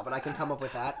freestyle, but I can come up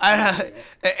with that. I know.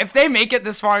 If they make it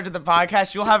this far into the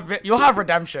podcast, you'll have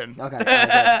redemption. Okay.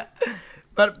 Good.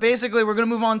 But basically, we're gonna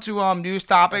move on to news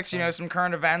topics. Some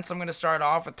current events. I'm gonna start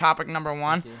off with topic number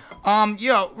 1.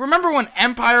 Remember when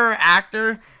Empire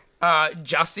actor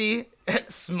Jussie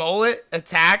Smollett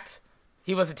attacked?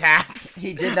 He was attacked.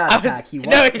 He did not attack. He was.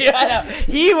 No, I know.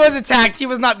 He was attacked. He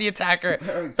was not the attacker.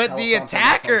 But the Telephone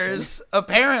attackers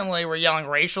apparently were yelling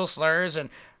racial slurs, and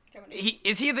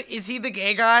is he the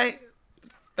gay guy?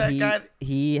 That guy.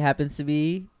 He happens to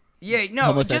be. Yeah, no, just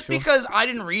Homosexual. because I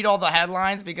didn't read all the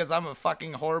headlines because I'm a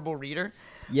fucking horrible reader.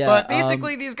 Yeah, But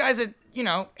basically, these guys had,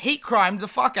 hate crimed the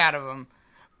fuck out of him.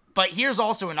 But here's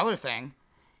also another thing.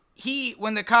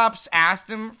 When the cops asked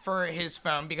him for his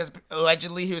phone, because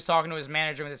allegedly he was talking to his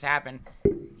manager when this happened,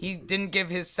 he didn't give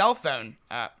his cell phone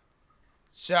up.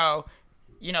 So,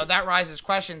 that raises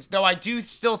questions. Though I do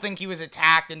still think he was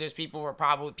attacked and those people were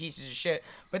probably pieces of shit.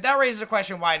 But that raises a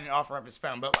question why he didn't offer up his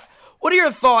phone. But what are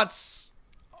your thoughts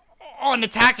on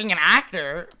attacking an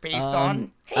actor based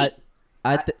on hate?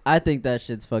 I think that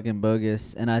shit's fucking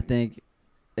bogus, and I think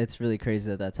it's really crazy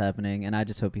that that's happening, and I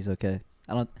just hope he's okay.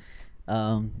 I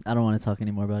don't want to talk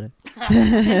anymore about it.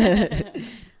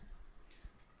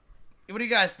 What do you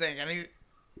guys think?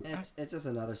 It's just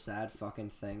another sad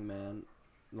fucking thing, man.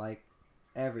 Like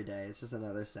every day, it's just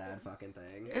another sad fucking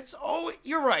thing. It's always,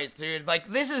 you're right, dude. Like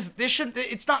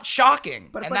it's not shocking,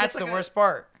 But it's and like- that's it's the like worst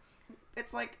part.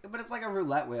 It's like a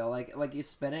roulette wheel. Like you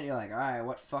spin it, and you're like, all right,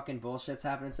 what fucking bullshit's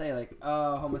happening today? Like,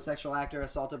 oh, homosexual actor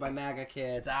assaulted by MAGA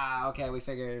kids. Okay, we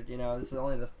figured, this is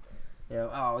only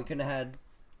we couldn't have had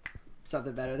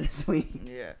something better this week.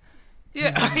 Yeah.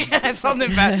 Yeah,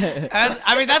 something bad.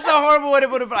 That's a horrible way to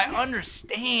put it, but I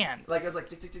understand. Like it was like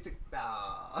tick tick tick tick.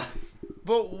 Ah.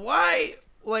 But why?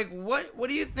 Like, what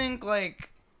do you think? Like,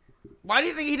 why do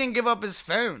you think he didn't give up his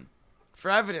phone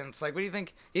for evidence? Like, what do you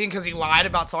think? You think because he lied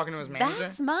about talking to his manager?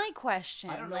 That's my question.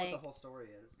 I don't know like, what the whole story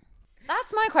is.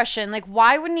 that's my question. Like,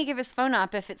 why wouldn't he give his phone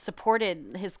up if it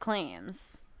supported his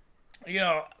claims?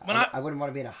 I wouldn't want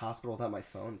to be in a hospital without my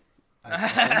phone.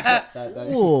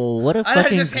 Ooh, what a I know,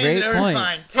 fucking just hand great it over, point.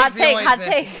 fine. Hot the take, only hot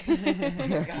thing.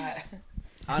 take.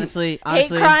 Honestly, Hate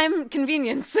crime,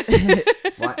 convenience.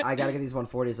 Well, I gotta get these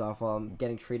 140s off while I'm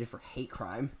getting treated for hate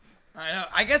crime. I know.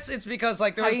 I guess it's because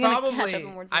like there How was are you gonna catch probably. up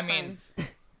on words I with mean, friends?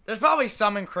 there's probably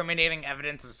some incriminating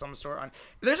evidence of some sort on.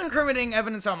 There's incriminating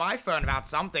evidence on my phone about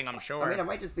something. I'm sure. I mean, it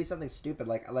might just be something stupid,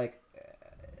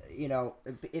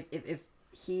 if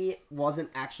he wasn't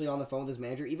actually on the phone with his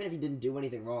manager, even if he didn't do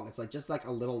anything wrong, it's like just like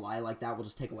a little lie like that will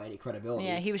just take away any credibility.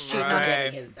 Yeah, he was cheating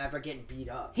Right. on. After getting beat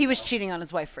up. He was cheating on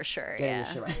his wife for sure. Getting Yeah.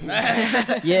 his shit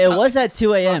right. Yeah, it was at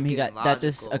 2 a.m. He Fucking got that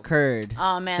this logical. occurred.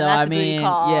 Oh man, So, that's I a booty mean,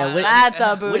 call. yeah, That's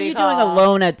a booty What are you call. doing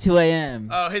alone at 2 a.m.?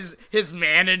 Oh, his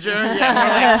manager.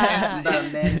 Yeah, I'm about to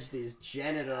manage these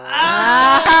genitals.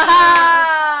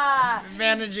 Ah!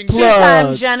 managing.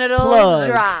 Two-time genitals Plug.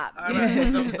 drop. All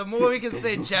right, the more we can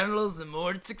say genitals, the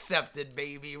more it's accepted,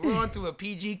 baby. We're on to a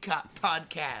PG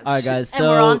podcast. All right, guys. And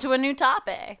we're So on to a new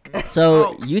topic.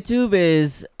 Oh. YouTube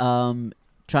is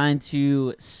trying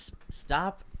to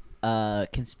stop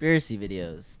conspiracy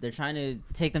videos. They're trying to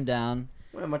take them down.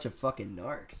 What a bunch of fucking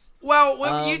narcs. Well,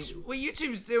 what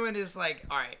YouTube's doing is like,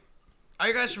 all right. Are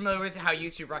you guys familiar with how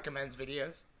YouTube recommends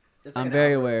videos? It's I'm an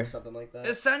very algorithm aware. or something like that.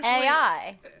 Essentially,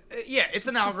 AI. Yeah, it's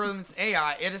an algorithm. It's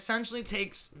AI. It essentially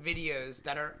takes videos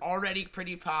that are already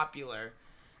pretty popular,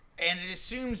 and it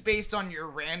assumes based on your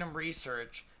random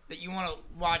research that you want to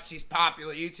watch these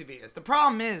popular YouTube videos. The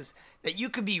problem is that you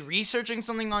could be researching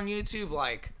something on YouTube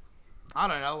like, I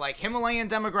don't know, like Himalayan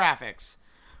demographics,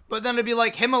 but then it'd be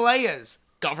like Himalayas.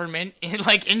 Government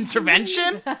like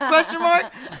intervention question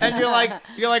mark, and you're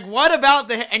like what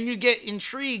about and you get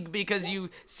intrigued because you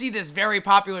see this very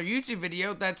popular YouTube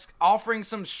video that's offering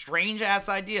some strange ass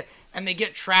idea and they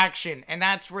get traction, and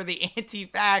that's where the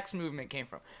anti-vax movement came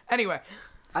from. Anyway,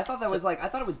 I thought I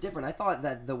thought it was different. I thought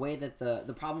that the way that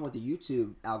the problem with the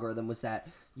YouTube algorithm was that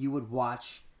you would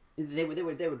watch, they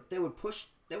would push.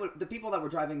 The people that were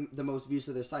driving the most views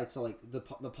to their sites, so like the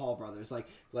Paul brothers, like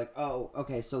oh,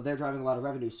 okay, so they're driving a lot of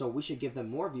revenue, so we should give them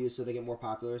more views so they get more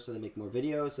popular, so they make more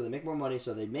videos, so they make more money,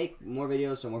 so they make more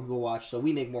videos, so more people watch, so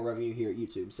we make more revenue here at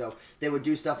YouTube. So they would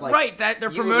do stuff like that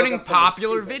they're you would promoting look up something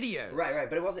popular stupid. videos. Right,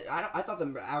 but it wasn't. I thought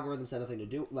the algorithm had nothing to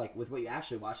do like with what you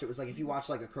actually watched. It was like if you watched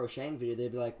like a crocheting video,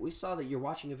 they'd be like, we saw that you're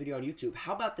watching a video on YouTube.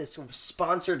 How about this sort of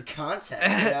sponsored content?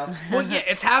 You know? Well, yeah,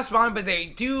 it's half sponsored, but they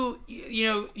do. You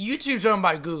know, YouTube's owned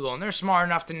by Google, and they're smart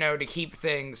enough to know to keep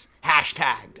things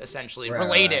hashtagged, essentially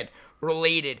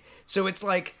related. So it's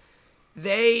like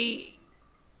they,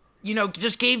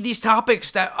 just gave these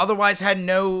topics that otherwise had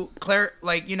no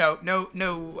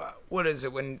what is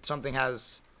it when something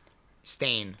has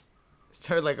stain? Is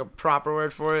there like a proper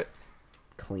word for it?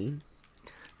 Clean.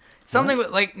 Something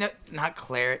with no, not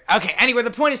clarity. Okay, anyway, the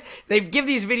point is they give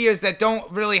these videos that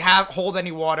don't really hold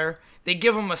any water. They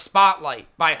give them a spotlight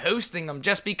by hosting them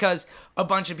just because a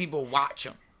bunch of people watch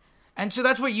them. And so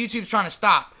that's what YouTube's trying to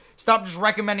stop. Stop just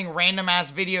recommending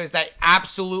random-ass videos that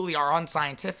absolutely are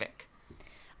unscientific.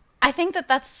 I think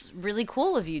that's really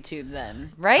cool of YouTube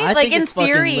then, right? I like think in it's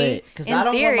fucking theory,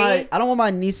 lit, I don't want my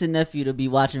niece and nephew to be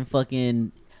watching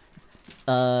fucking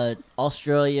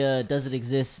Australia doesn't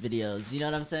exist videos. You know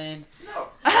what I'm saying? No.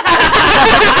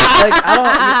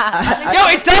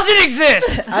 It doesn't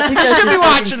exist. I think You that's should be just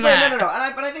watching that. No.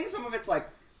 But I think some of it's like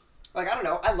I don't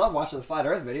know. I love watching the Flat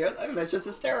Earth videos. I think that's just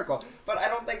hysterical. But I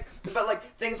don't think. But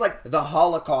like things like the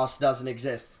Holocaust doesn't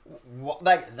exist.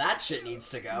 Like that shit needs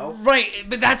to go. Right,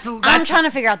 but that's I'm trying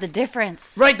to figure out the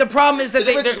difference. right. The problem is that The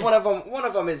difference is one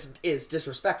of them is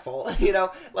disrespectful.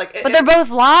 Like. But they're both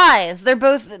lies. They're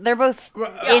both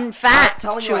in fact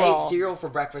telling you I ate cereal for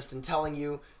breakfast and telling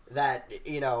you that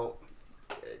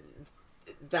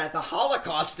that the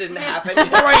Holocaust didn't happen.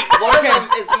 Right. One of them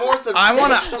is more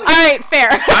substantially. All right, fair.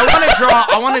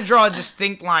 I want to draw a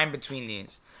distinct line between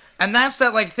these, and that's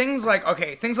that things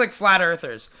like flat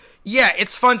earthers. Yeah,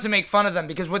 it's fun to make fun of them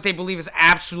because what they believe is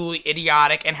absolutely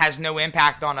idiotic and has no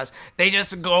impact on us. They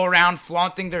just go around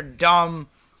flaunting their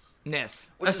dumbness,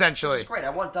 essentially. Which is great.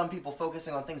 I want dumb people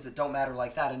focusing on things that don't matter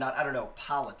like that and not, I don't know,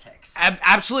 politics.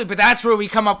 Absolutely, but that's where we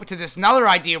come up to this another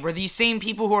idea where these same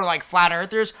people who are like flat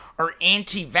earthers are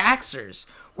anti-vaxxers.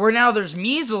 Where now there's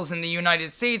measles in the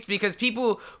United States because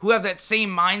people who have that same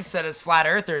mindset as flat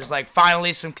earthers, like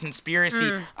finally some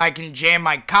conspiracy I can jam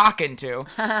my cock into.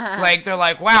 Like they're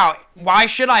like, wow, why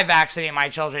should I vaccinate my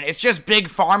children? It's just big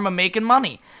pharma making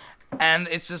money. And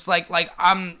it's just like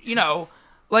I'm,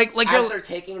 like as they're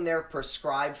taking their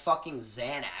prescribed fucking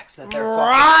Xanax that they're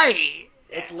right.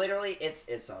 It's literally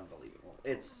it's unbelievable.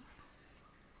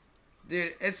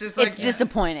 Dude, it's just like It's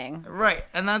disappointing. right,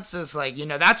 and that's just like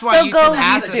that's why So YouTube go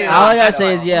has to YouTube. stop. All I gotta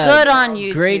say is Good on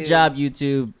YouTube. Great job,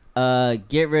 YouTube.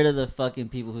 Get rid of the fucking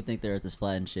people who think the Earth is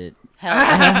flat and shit. Hell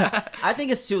yeah. I think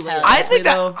it's too late. I think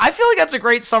honestly, I feel like that's a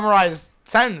great summarized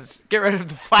sentence. Get rid of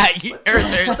the flat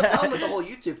earthers. The problem with the whole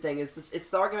YouTube thing is this. It's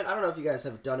the argument. I don't know if you guys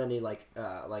have done any like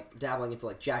dabbling into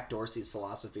like Jack Dorsey's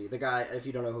philosophy. The guy, if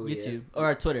you don't know who he is, YouTube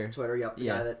or Twitter. Twitter, yep. The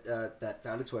Yeah. guy that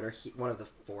founded Twitter. One of the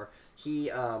four. He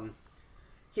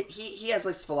has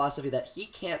like this philosophy that he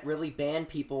can't really ban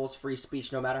people's free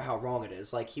speech no matter how wrong it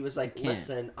is. Like he was like,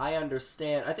 listen, I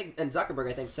understand. I think, and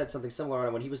Zuckerberg said something similar on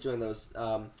it when he was doing those.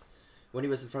 When he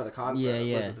was in front of the Congress,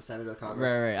 was it the Senate or the Congress?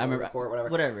 Right. I remember the court, whatever.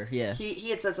 Whatever, yeah. He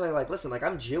had said something like, listen, like,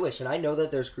 I'm Jewish, and I know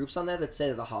that there's groups on there that say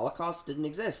that the Holocaust didn't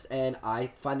exist, and I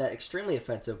find that extremely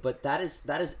offensive, but that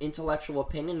is intellectual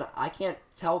opinion. I can't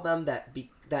tell them that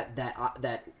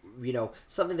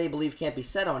something they believe can't be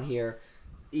said on here,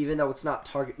 even though it's not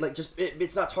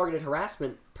it's not targeted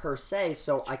harassment per se.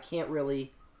 So I can't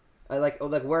really,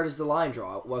 where does the line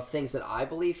draw? Well, things that I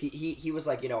believe, he was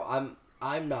like,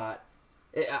 I'm not.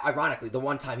 Ironically, the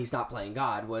one time he's not playing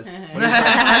God was when he's like,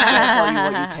 I can't tell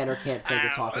you what you can or can't think or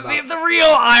talk about. The real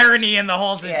irony in the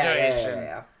whole situation.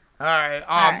 Yeah. All right.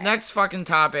 right. Next fucking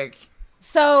topic.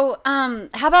 So,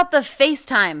 how about the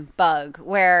FaceTime bug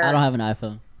where I don't have an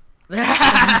iPhone.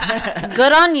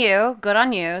 Good on you. Good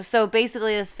on you. So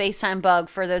basically this FaceTime bug,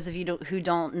 for those of you who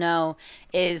don't know,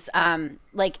 is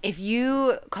if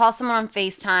you call someone on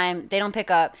FaceTime, they don't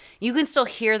pick up, you can still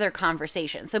hear their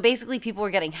conversation. So basically people were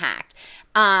getting hacked.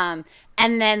 And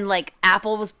then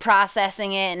Apple was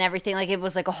processing it and everything. It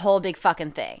was a whole big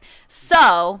fucking thing.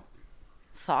 So,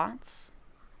 thoughts?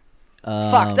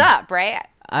 Fucked up, right?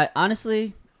 I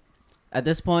honestly, at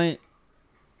this point,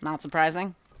 Not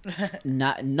surprising.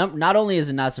 not only is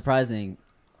it not surprising,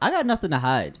 I got nothing to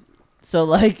hide. So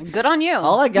Good on you.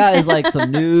 all I got is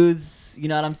some nudes. You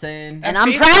know what I'm saying? And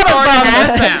I'm Facebook proud of already them.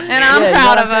 has them. And I'm Yeah, you know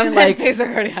proud what of I'm them. saying?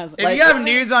 Facebook already has them. If you have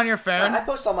nudes on your phone, I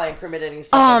post all my incriminating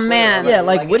stuff. Oh, on Twitter man. already. Yeah,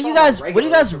 Like, what it's are you all guys? regular What are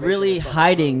you guys information. really It's all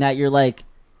hiding that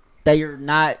you're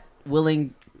not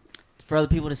willing for other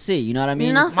people to see? You know what I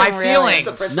mean? Nothing My really. feelings. It's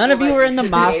the principle None of you that were in the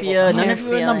should be able to mafia. hide None your of you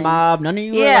were in the feelings. mob. None of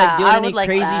you Yeah, were I doing would any like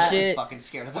crazy that. I'm shit. fucking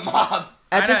scared of the mob.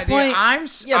 At this point,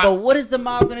 but what is the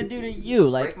mob gonna do to you?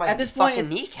 Break my At this point,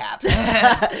 fucking it's, kneecaps.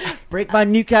 break my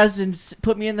kneecaps and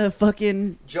put me in the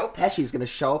fucking. Joe Pesci's gonna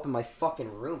show up in my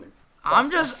fucking room and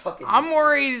bust my fucking I'm knee.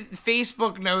 worried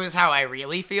Facebook knows how I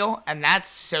really feel, and that's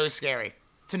so scary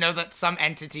to know that some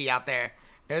entity out there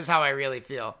knows how I really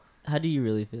feel. How do you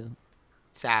really feel?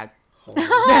 Sad.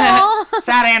 Aw.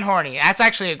 Sad and horny. That's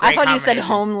actually a great I thought you said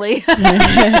combination. homely.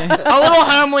 A little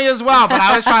homely as well, but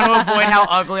I was trying to avoid how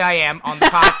ugly I am on the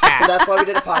podcast. That's why we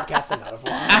did a podcast and not a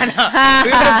vlog. I know.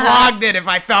 We would have vlogged it if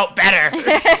I felt better.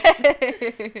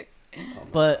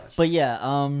 But yeah,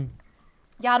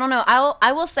 Yeah, I don't know.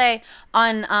 I will say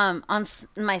on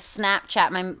my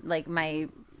Snapchat,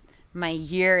 my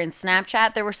year in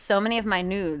Snapchat, there were so many of my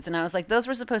nudes, and I was like, those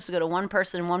were supposed to go to one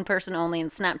person only. In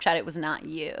Snapchat, it was not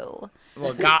you.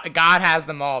 Well, God has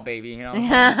them all, baby. You know.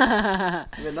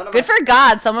 See, but none of Good us- for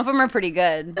God. Some of them are pretty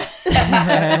good.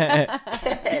 that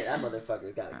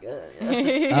motherfucker got a gun.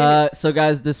 Yeah. so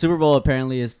guys, the Super Bowl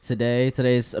apparently is today.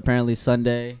 Today's apparently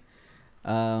Sunday.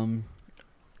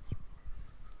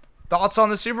 Thoughts on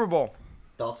the Super Bowl?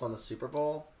 Thoughts on the Super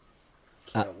Bowl?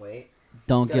 Can't wait.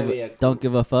 Don't It's gonna don't be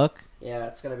give a fuck. Yeah,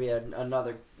 it's gonna be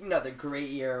another great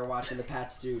year watching the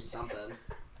Pats do something.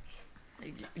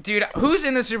 Dude, who's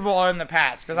in the Super Bowl in the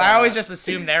Pats? Because I always just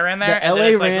assume they're in there. The and then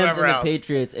LA it's like Rams whoever and the else.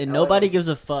 Patriots, and LA nobody Rams. gives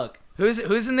a fuck. Who's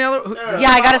in the other? Yeah,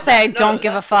 I gotta say, I don't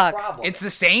give a that's the fuck. problem. It's the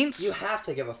Saints. You have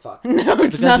to give a fuck. No, it's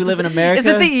Because not. we live in America. Is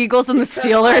it the Eagles and the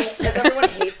Steelers? Because everyone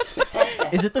hates the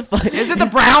Pats. Is it the fuck? Is it the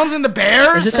Browns and the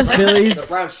Bears? Is it the The Phillies?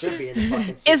 Browns should be in the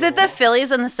fucking Super Is it the Bowl.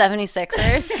 Phillies and the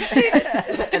 76ers?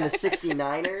 and the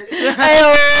 69ers?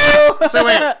 Ayo. So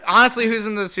wait, honestly, who's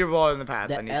in the Super Bowl in the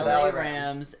Pats? I The need to LA know.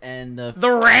 Rams and the The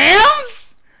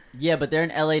Rams? yeah, but they're in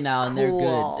LA now and they're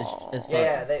Cool. good as fuck.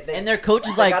 Yeah, they And their coach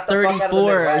is they like got the fuck out of the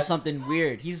 34 or Midwest. something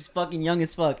weird. He's fucking young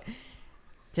as fuck.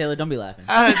 Taylor, don't be laughing.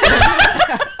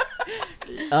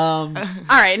 All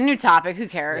right, new topic. Who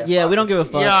cares? Yeah, we don't give a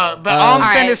fuck. Yeah, but all I'm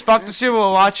saying Alright. is fuck the Super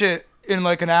Bowl. Watch it in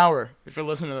like an hour if you're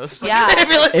listening to this. Yeah. if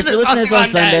you're listening If you're listening to this on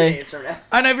Sunday.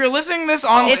 And if you're listening to this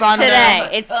on It's Sunday. today.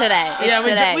 It's today. It's Yeah,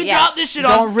 today. we yeah. dropped this shit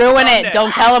Don't on ruin Sunday. it.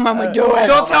 Don't tell them when we do it.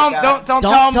 Don't tell them. God. Don't Don't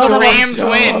tell tell them the them Rams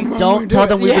win. Don't tell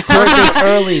them we record this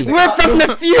early. We're from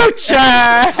the future.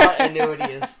 Continuity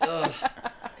is. Ugh.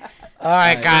 All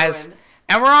right, guys. Ruined.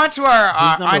 And we're on to our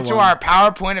Who's number onto one? our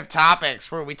PowerPoint of topics,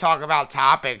 where we talk about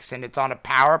topics, and it's on a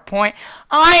PowerPoint.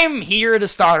 I'm here to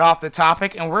start off the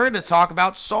topic, and we're going to talk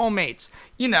about soulmates.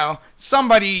 You know,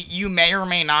 somebody you may or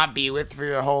may not be with for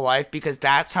your whole life, because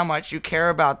that's how much you care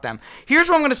about them. Here's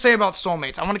what I'm going to say about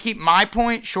soulmates. I want to keep my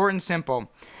point short and simple.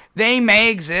 They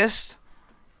may exist,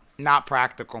 not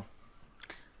practical.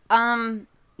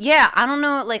 Yeah, I don't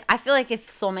know. Like, I feel like if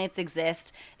soulmates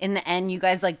exist, in the end, you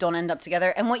guys like don't end up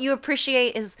together. And what you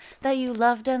appreciate is that you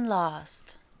loved and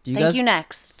lost. Do you Thank guys you.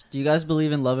 Next. do you guys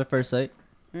believe in love at first sight?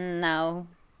 No.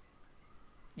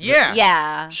 Yeah.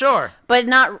 Yeah. Sure. But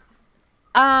not.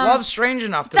 Love's strange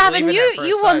enough to believe Davin, in you at first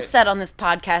you once sight. said on this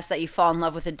podcast that you fall in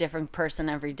love with a different person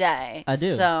every day. I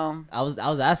do. So I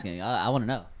was asking. I want to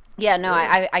know. yeah, no,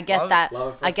 I get Love- that. Love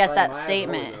at first I get sight, that my eyes are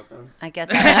statement. always open. I get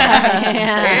that.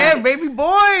 Yeah, baby boy.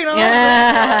 You know?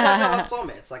 Yeah. That's how I feel about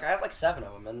soulmates. Like, I have like 7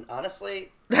 of them, and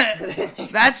honestly,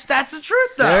 That's the truth,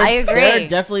 though. I agree. There are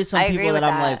definitely some I agree people with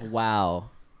that I'm that. like, wow,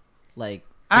 like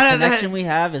I know connection we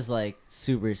have is like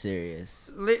super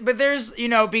serious. But there's,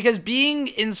 because being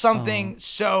in something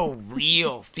so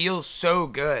real feels so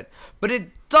good, but it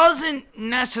doesn't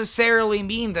necessarily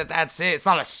mean that that's it. It's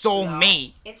not a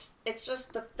soulmate. It's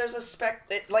just there's a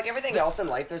like everything else in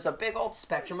life. There's a big old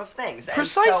spectrum of things. And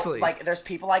Precisely. so, like there's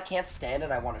people I can't stand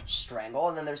and I want to strangle,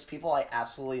 and then there's people I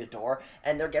absolutely adore.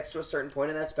 And there gets to a certain point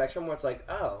in that spectrum where it's like,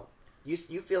 oh, you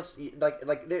feel like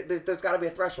there's got to be a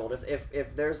threshold.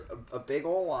 If there's a big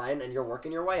old line and you're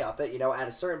working your way up it, at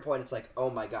a certain point it's like, oh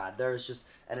my god, there's just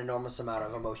an enormous amount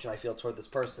of emotion I feel toward this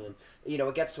person, and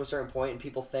it gets to a certain point and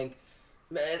people think.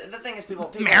 The thing is, people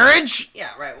Marriage? Yeah,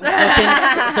 right.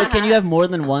 So can you have more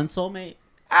than one soulmate?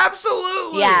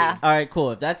 Absolutely. Yeah. All right,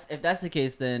 cool. If that's the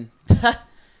case, then.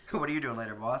 What are you doing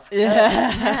later, boss?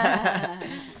 Yeah.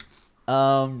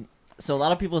 So a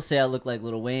lot of people say I look like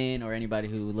Lil Wayne or anybody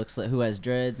who has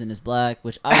dreads and is black,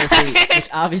 which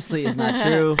obviously is not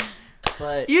true.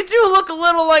 But You do look a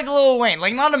little like Lil Wayne.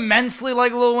 Like, not immensely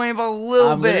like Lil Wayne, but a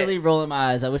little I'm bit. literally rolling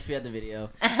my eyes. I wish we had the video.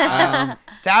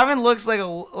 Davin looks like a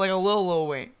little Lil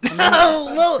Wayne.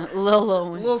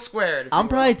 little squared. I'm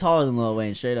probably taller than Lil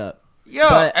Wayne, straight up. Yo,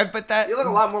 but- but that... You look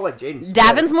a lot more like Jaden Smith.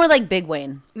 Davin's more like Big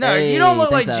Wayne. No, Hey, you don't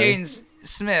look like thanks, Abby. James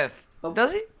Smith. Oh.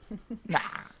 Does he? Nah.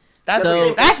 That's,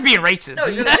 So- that's being racist. No,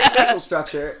 he's got the same facial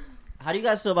structure. How do you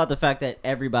guys feel about the fact that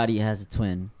everybody has a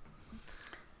twin?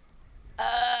 All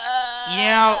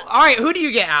right, who do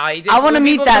you get, Allie? I wanna When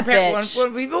meet people that compare- bitch.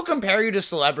 When people compare you to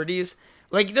celebrities,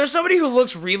 like, there's somebody who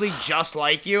looks really just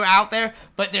like you out there,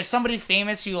 but there's somebody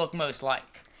famous you look most like.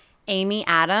 Amy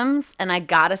Adams, and I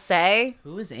gotta say,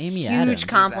 Who is Amy Adams? huge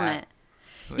compliment.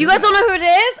 You guys don't know who it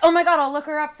is? Oh my god, I'll look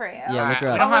her up for you. Yeah, All look right, her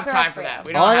we up. don't I'll have look her up time for for that. you.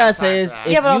 We don't All I have gotta time say for is, that.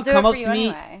 if Yeah, but I'll you do it come for up you to me,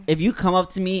 anyway. if you come up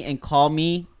to me and call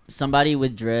me somebody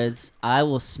with dreads, I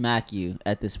will smack you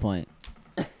at this point.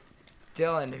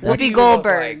 Dylan, who Whoopi do you look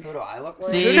like? Who do I look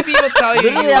like? See? Who do people tell you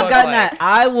Literally, you I've look gotten like? that.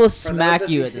 I will those smack of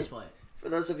you you- at this point. For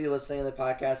those of you listening to the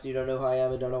podcast and you don't know who I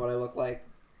am and don't know what I look like,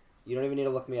 you don't even need to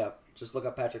look me up. Just look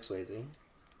up Patrick Swayze.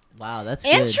 Wow, that's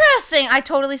good. Interesting. I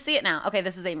totally see it now. Okay,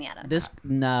 this is Amy Adams.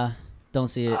 Nah, don't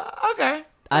see it. Okay.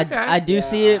 I do Yeah.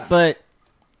 see it, but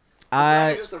It's not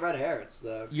even just the red hair. It's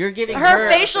the... you're giving Her her.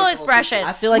 facial facial expression.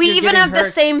 I feel like we you're even giving have the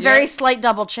her- same very you're- slight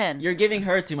double chin. You're giving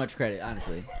her too much credit,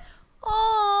 honestly.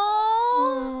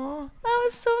 Oh, that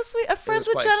was so sweet. A Friends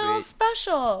was with quite Generals sweet.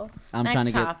 special. I'm Next trying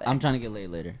to topic. get. I'm trying to get laid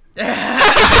later.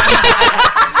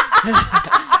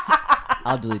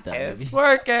 I'll delete that. Maybe. It's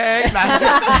working.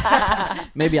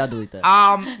 Maybe I'll delete that.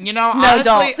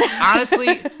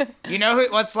 Honestly, you know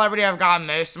what celebrity I've gotten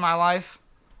most in my life?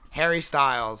 Harry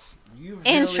Styles. You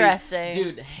Interesting.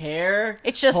 dude. Hair.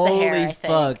 It's just the hair, Holy I think.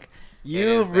 fuck!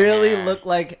 You is the really hair. look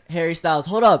like Harry Styles.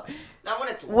 Hold up. Not when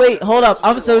it's Wait, hold up.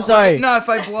 I'm so sorry. No, if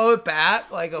I blow it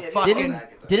back like a Yeah, fucking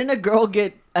Didn't a girl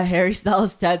get a Harry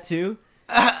Styles tattoo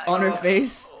on her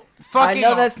face? I fucking.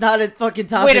 know that's not a fucking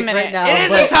topic Wait a minute. right now. It is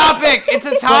but- a topic. It's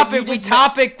a topic. We just-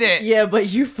 topicked it. Yeah, but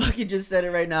you fucking just said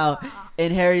it right now.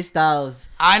 In Harry Styles.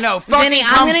 I know. Fucking Vinny,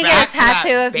 come I'm gonna back get a tattoo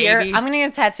to that, of your. baby. I'm gonna get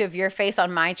a tattoo of your face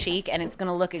on my cheek, and it's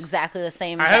gonna look exactly the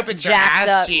same. As I that hope it's your jacked ass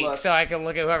up. cheek Look. so I can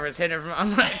look at whoever's hitting it from.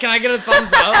 I'm like, can I get a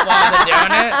thumbs up while I'm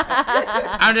doing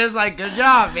it? I'm just like, good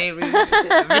job, baby.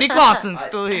 Vinny Clausen's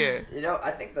still here.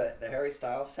 I think the Harry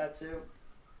Styles tattoo,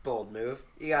 bold move.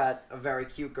 You got a very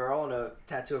cute girl and a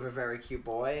tattoo of a very cute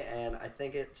boy, and I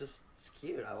think it's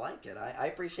cute. I like it. I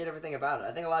appreciate everything about it.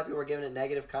 I think a lot of people were giving it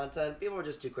negative content. People were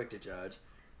just too quick to judge.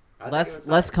 I think it was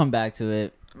Let's nice. come back to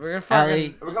it. We're gonna Allie,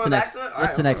 fucking. We're what's going the back next, to it? All what's right,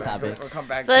 the we'll next go back to topic? We'll come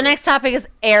back. So to the it. next topic is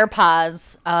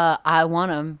AirPods. I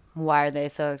want them. Why are they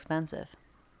so expensive?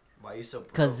 Why are you so broke?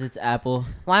 Because it's Apple.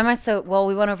 Why am I so? Well,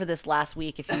 we went over this last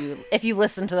week. If you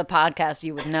listen to the podcast,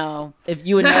 you would know. If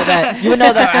you would know that, you would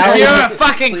know that Allie. You're a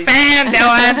fucking Please. fan,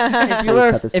 Dylan. if you Please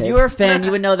were, cut this if tape. you were a fan,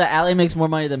 you would know that Allie makes more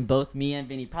money than both me and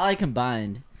Vinny, probably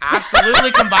combined.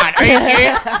 Absolutely combined. Are you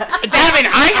serious? Davin,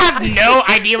 I have no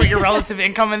idea what your relative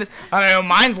income is. I don't know.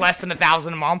 Mine's less than $1,000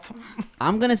 a month.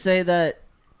 I'm gonna say that.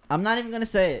 I'm not even gonna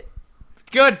say it.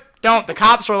 Good. Don't. The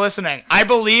cops are listening. I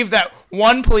believe that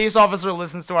one police officer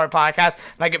listens to our podcast,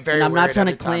 and I get very And I'm not worried trying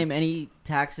to every time. claim any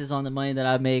taxes on the money that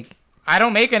I make. I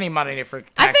don't make any money for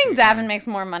tax I think refund. Davin makes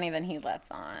more money than he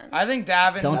lets on. I think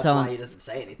Davin. Don't That's tell why him. he doesn't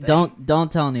say anything.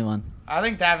 Don't tell anyone. I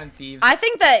think Davin thieves. I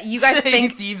think that you guys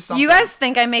think Thieves something. you guys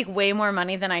think I make way more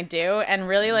money than I do, and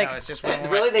really like no, it's just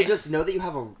Really, they just know that you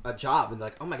have a job and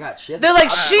like, oh my god, she has they're a like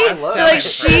job. she I love they're like it.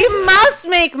 she must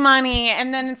make money,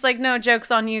 and then it's like no,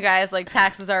 joke's on you guys. Like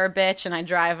taxes are a bitch, and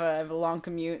I have a long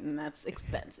commute, and that's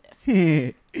expensive. All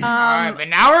right, but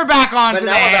now we're back on But to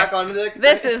now we're that. back on the.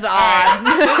 This is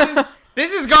odd.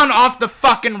 This has gone off the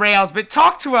fucking rails, but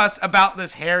talk to us about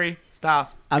this Harry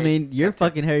Styles. I mean, you're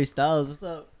fucking Harry Styles. What's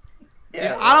up? Dude,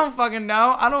 I don't fucking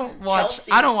know. I don't watch.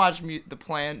 Kelsey- I don't watch the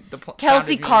plan.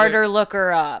 Kelsey Carter, look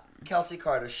her up. Kelsey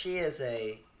Carter. She is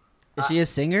a. Is she a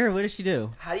singer? What does she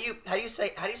do? How do you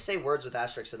say words with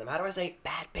asterisks in them? How do I say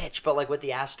bad bitch, but like with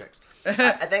the asterisks?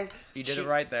 I think You did it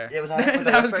right there. It was that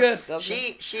was good. That was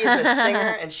she is a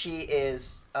singer, and she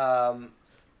is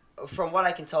from what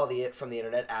I can tell from the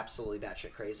internet, absolutely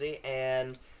batshit crazy.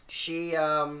 And she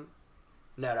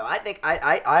no, I think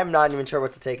I'm not even sure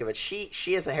what to take of it. She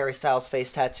has a Harry Styles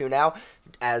face tattoo now,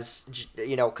 as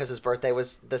you know, because his birthday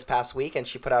was this past week, and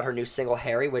she put out her new single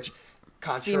Harry, which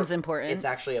seems important. It's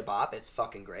actually a bop. It's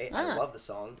fucking great. I love the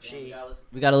song.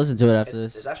 We gotta listen to it after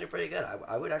this. It's actually pretty good.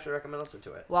 I would actually recommend listening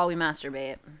to it. While we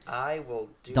masturbate. I will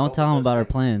do. Don't both tell of him those about our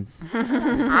things.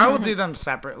 plans. I will do them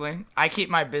separately. I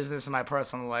keep my business and my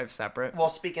personal life separate. Well,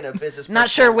 speaking of business, Not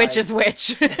sure which personal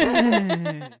is life, which.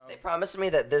 They promised me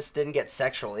that this didn't get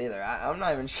sexual either. I'm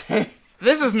not even sure.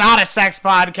 This is not a sex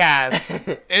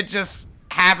podcast. It just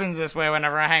happens this way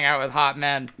whenever I hang out with hot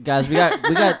men. Guys, we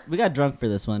got drunk for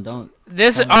this one. Don't.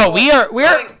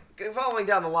 We're Following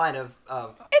down the line of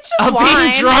It's just wine.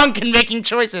 being drunk and making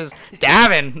choices.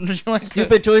 Davin.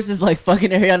 Stupid choices like fucking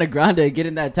Ariana Grande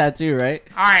getting that tattoo, right?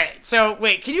 All right. So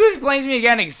wait, can you explain to me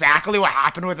again exactly what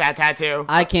happened with that tattoo?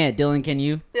 I can't. Dylan, can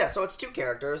you? yeah, so it's two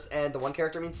characters, and the one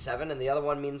character means 7, and the other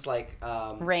one means like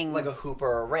Rings. like a hoop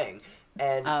or a ring.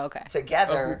 And Oh, okay.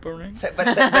 together, A hoop or ring?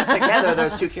 but together,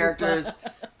 those two characters,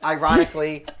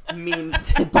 ironically, mean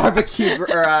barbecue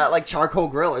or like charcoal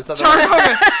grill or something.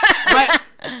 But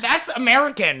that's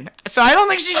American, so I don't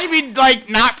think she should be like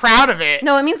not proud of it.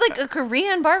 No, it means like a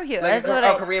Korean barbecue. That's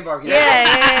what Korean barbecue.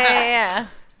 Yeah.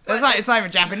 That's not. It's not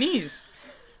even Japanese.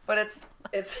 But it's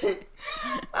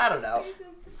I don't know.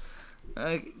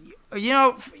 You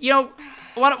know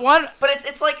what? But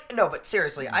it's like no. But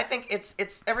seriously, I think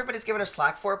it's everybody's giving her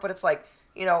slack for it. But it's like,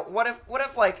 you know, what if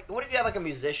you had like a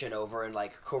musician over in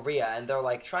like Korea, and they're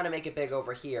like trying to make it big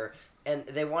over here, and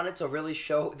they wanted to really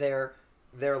show their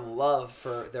love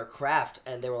for their craft,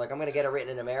 and they were like, I'm gonna get it written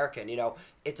in American. You know,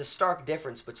 it's a stark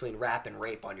difference between rap and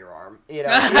rape on your arm. You know,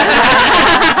 it's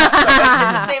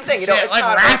the same thing. You know, Shit, it's like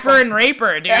not rapper and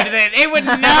raper, dude. They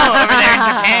wouldn't know over there in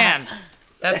Japan.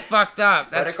 That's fucked up.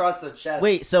 right That's across the chest.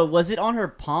 Wait, so was it on her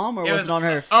palm or was it on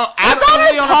her? Oh, It's on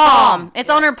absolutely her palm. It's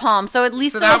on her palm, so at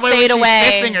least So it'll that way when fade she's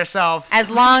away. fisting herself. As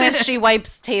long as she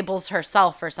wipes tables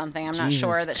herself or something. I'm not Jesus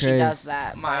sure that she does Christ.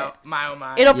 that. my but oh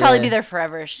my. It'll probably Yeah. be there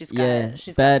forever. She's got Yeah,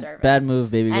 she's got service. bad move,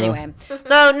 baby girl. Anyway,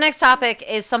 so next topic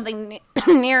is something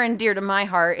near and dear to my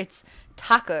heart. It's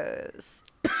tacos.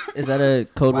 Is that a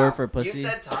code Wow. word for pussy? You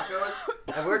said tacos,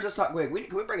 and we were just talking. Wait,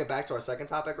 can we bring it back to our second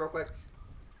topic real quick?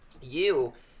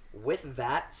 You, with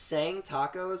that saying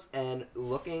tacos and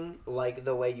looking like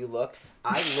the way you look,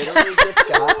 I literally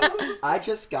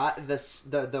just got this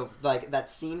the like that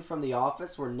scene from The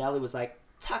Office where Nelly was like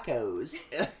tacos.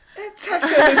 Tacos.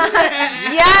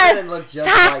 Yes, look just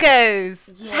like-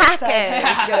 tacos. You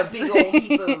got a big old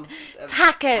heap of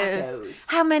Tacos.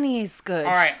 How many is good?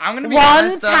 All right, I'm gonna be One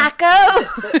honest, though. taco.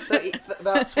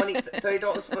 About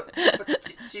 $30 for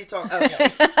two tacos.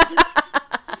 Okay.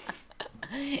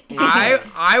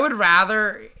 I would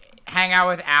rather hang out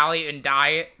with Allie and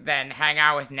diet than hang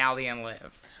out with Nelly and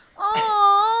live.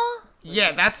 Aww.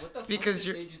 Yeah, that's because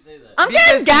you're. I'm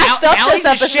Because getting gassed up Nellie's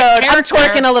this a shit episode. I'm character.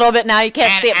 twerking a little bit now. You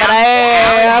can't And see it, but I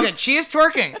Allie's am. good. She is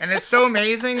twerking, and it's so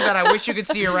amazing that I wish you could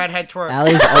see a redhead twerk.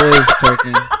 Allie's always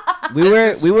twerking.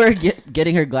 This We were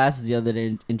getting her glasses the other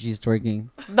day, and she's twerking.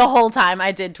 The whole time.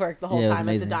 I did twerk the whole Yeah, it was time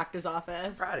at the amazing. doctor's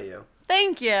office. Proud of you.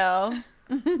 Thank you.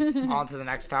 On to the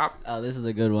next top. Oh, this is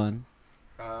a good one.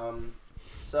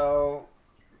 So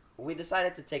we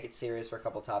decided to take it serious for a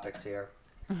couple topics here,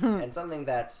 and something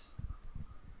that's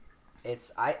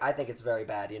I think it's very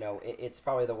bad. You know, it's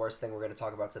probably the worst thing we're going to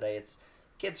talk about today. It's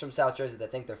kids from South Jersey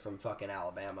that think they're from fucking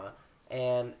Alabama,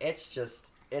 and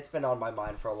it's been on my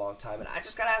mind for a long time, and I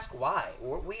just gotta ask why.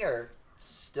 We are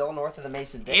still north of the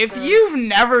Mason-Dixon. If you've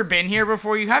never been here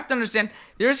before, you have to understand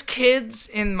there's kids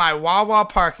in my Wawa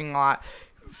parking lot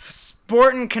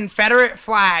sporting Confederate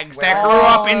flags that grew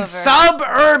All up in over.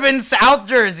 suburban South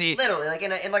Jersey. Literally, like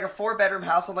in like a 4-bedroom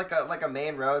house on like a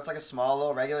main road. It's like a small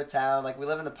little regular town. Like we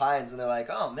live in the Pines, and they're like,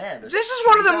 oh man, there's This is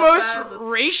one of the trees most outside.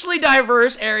 Let's- racially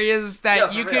diverse areas that Yeah,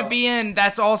 for you real. could be in.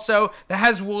 That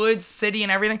has woods, city,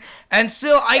 and everything. And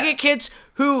still, I get kids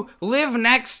who live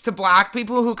next to black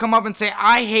people who come up and say,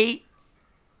 I hate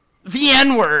the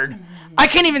N-word. I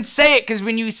can't even say it because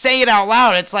when you say it out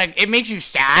loud, it's like, it makes you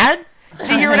sad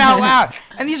to hear it out loud.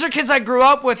 And these are kids I grew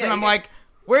up with, Yeah, and I'm yeah. like,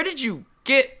 where did you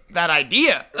get that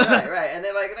idea? right, and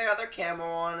they got their camo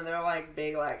on, and they're like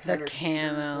big like Their hunter shoes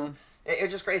camo. and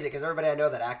It's just crazy because everybody I know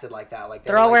that acted like that, like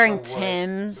They're all like wearing the worst.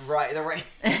 Timbs. Right? They're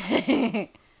wearing.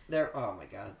 They're oh my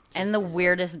god. And the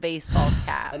weirdest baseball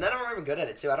caps. And none of them are even good at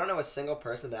it too. I don't know a single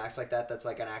person that acts like that. That's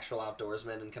like an actual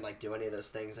outdoorsman and can like do any of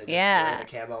those things. They just wear the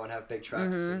camo and have big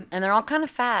trucks. And they're all kind of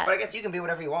fat. But I guess you can be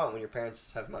whatever you want when your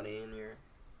parents have money and you're,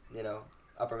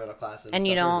 upper middle class. And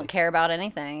you don't care about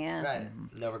anything. Yeah. Right.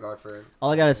 No regard for.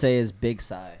 All I gotta say is big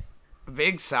sigh.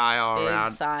 Big sigh all Big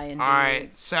around. sigh indeed. All right,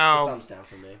 It's a so thumbs down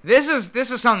for me. this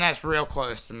is something that's real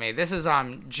close to me. This is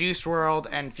Juice WRLD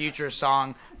and Future's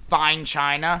song "Fine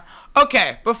China."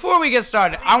 Okay, before we get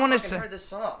started, I want to say heard this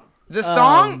song. the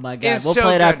song Oh my God. is We'll so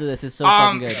play it good. after this. It's so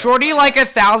fucking good. Shorty like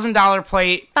 $1,000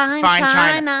 plate. Fine China.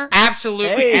 China.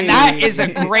 Absolutely, Hey. and that is a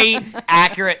great,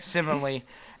 accurate simile.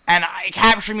 And it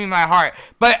captured me in my heart.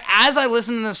 But as I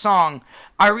listened to the song,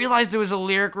 I realized there was a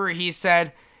lyric where he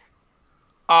said,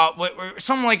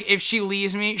 something like, if she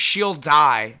leaves me, she'll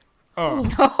die.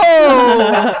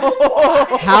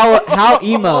 How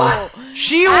emo?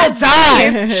 She will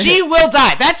die. She will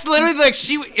die. That's literally like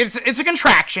it's a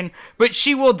contraction, but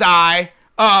she will die.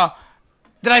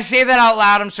 Did I say that out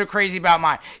loud? I'm so crazy about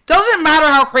mine. Doesn't matter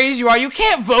how crazy you are. You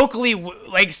can't vocally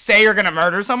like say you're gonna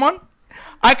murder someone.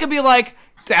 I could be like,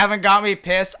 Davin got me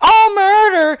pissed. I'll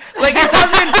murder. Like, it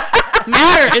doesn't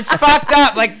matter. It's fucked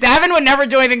up. Like, Davin would never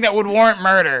do anything that would warrant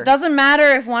murder. Doesn't matter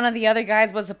if one of the other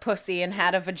guys was a pussy and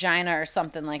had a vagina or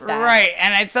something like that. Right,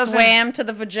 and it doesn't. Swam to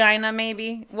the vagina,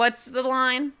 maybe. What's the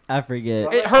line? I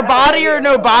forget. Her body or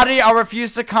no body, I'll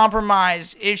refuse to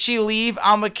compromise. If she leave,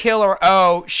 I'm a killer.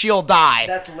 Oh, she'll die.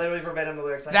 That's literally verbatim the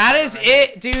lyrics. That is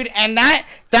it, dude. And that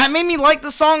made me like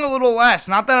the song a little less.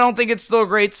 Not that I don't think it's still a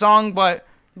great song, but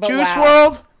Juice wow.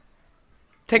 WRLD,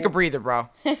 take a breather, bro.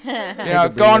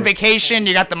 Go on vacation.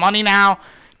 You got the money now.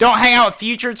 Don't hang out with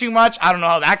Future too much. I don't know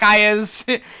how that guy is.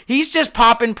 He's just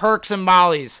popping perks and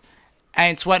mollies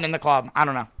and sweating in the club. I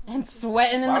don't know. And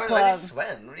sweating in Why the would club. I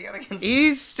sweating? What do you got against?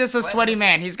 He's just a sweaty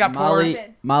man. He's got pores.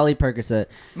 Molly Percocet.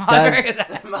 Guys,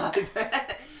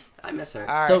 I miss her.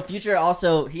 All right. so Future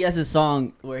also, he has a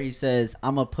song where he says,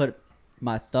 I'm gonna put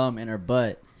my thumb in her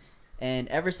butt. And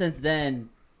ever since then,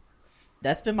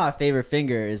 that's been my favorite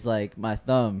finger, is like my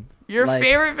thumb. Your Like,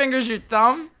 favorite finger's your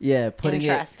thumb? Yeah, putting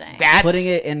Interesting.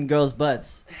 it in girls'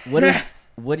 butts.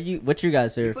 What's your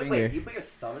guys' favorite finger? You put your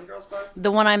thumb in girls' butts?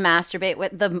 The one I masturbate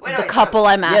with, the wait, couple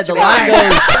I Yeah, masturbate the with.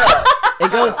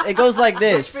 line it goes like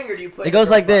this. Which finger do you put It in goes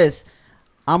your like butt? this.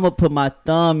 I'm gonna put my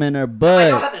thumb in her I know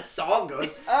butt. how this song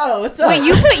goes. Oh, what's up? Wait,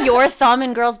 you put your thumb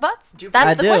in girls' butts? Do you- That's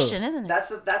I the do. question, isn't it?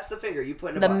 That's the finger you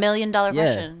put in a The butt. $1 million Yeah.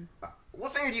 question.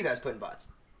 What finger do you guys put in butts?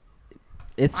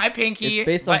 It's My pinky. It's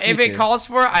based on But if it Future. calls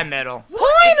for it, I middle.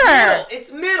 Pointer!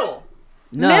 It's middle.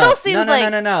 No, Middle seems no.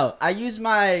 like- No. I use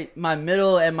my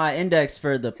middle and my index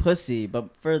for the pussy, but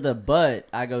for the butt,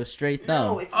 I go straight thumb.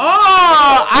 No, it's Oh,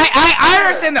 I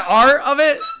understand the art of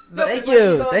it. No, Thank it's when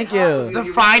you, she's on thank top you. of The and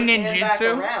you fine reach your hand back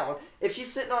ninjutsu. around. If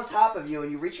she's sitting on top of you and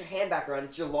you reach your hand back around,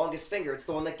 it's your longest finger. It's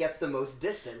the one that gets the most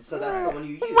distance, so that's the one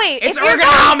you use. Wait, It's if you're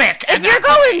ergonomic. If you're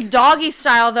going doggy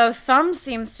style, though, thumb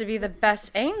seems to be the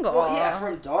best angle. Well, yeah,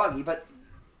 from doggy, but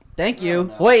Thank you.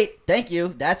 no. Wait, thank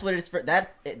you. That's what it's for.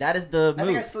 That is the I think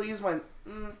I move. still use my.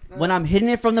 When I'm hitting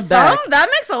it from the Thumb? back. That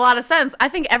makes a lot of sense. I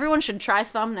think everyone should try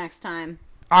thumb next time.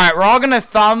 All right, we're all gonna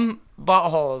thumb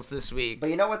buttholes this week. But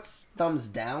you know what's thumbs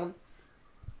down?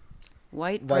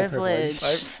 White White privilege.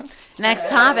 privilege. Next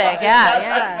topic, It's yeah, not yeah.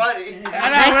 that funny.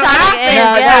 Next topic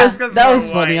is, No, yeah, that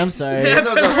was funny. I'm sorry. Because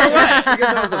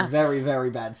that was a very, very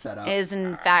bad setup. is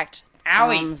in fact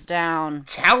Allie. thumbs down.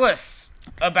 Tell us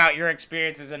about your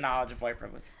experiences and knowledge of white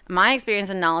privilege. My experience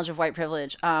and knowledge of white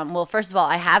privilege. Well, first of all,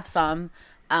 I have some.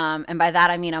 And by that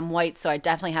I mean I'm white, so I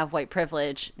definitely have white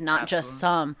privilege, not just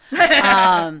some.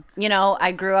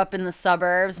 I grew up in the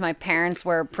suburbs. My parents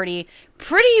were pretty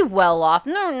well off.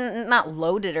 No, not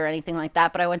loaded or anything like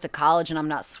that, but I went to college and I'm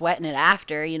not sweating it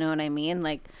after, you know what I mean?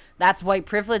 Like, that's white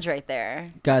privilege right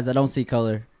there. Guys, I don't see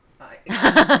color. You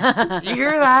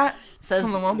hear that? Says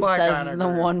From the one black guy in our the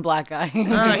group. one black guy.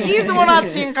 He's the one not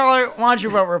seeing color. Why don't you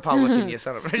vote Republican, you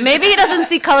son of a bitch? Maybe he doesn't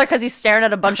see color because he's staring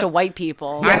at a bunch of white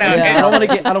people. I know. Yeah, I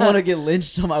don't want to get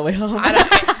lynched on my way home.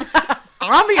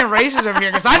 I'm being racist over here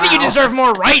because I think you deserve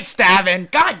more rights, Davin.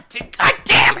 God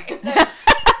damn it.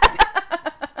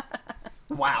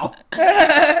 Wow.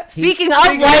 Speaking of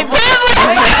white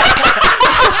privilege,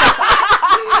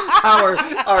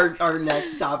 our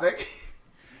next topic.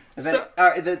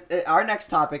 Our next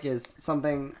topic is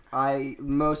something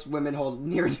most women hold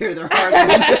near and dear to their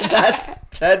hearts. That's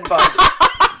Ted Bundy.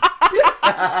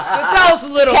 tell us a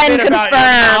little Can bit about your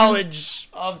confirm. knowledge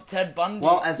of Ted Bundy.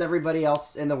 Well, as everybody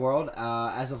else in the world,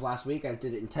 as of last week, I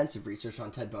did intensive research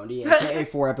on Ted Bundy, aka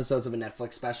 4 episodes of a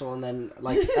Netflix special, and then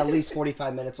like at least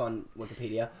 45 minutes on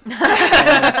Wikipedia.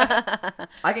 And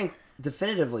I can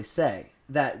definitively say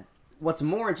that what's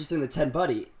more interesting than Ted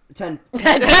Bundy. Ted Bundy.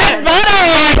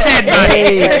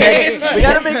 Hey, we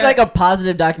gotta make like a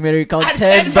positive documentary called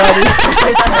Ted Bundy.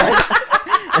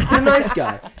 The nice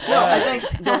guy. No, I think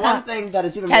the one thing that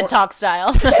is even TED more... Talk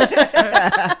style.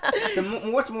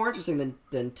 What's more interesting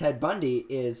than Ted Bundy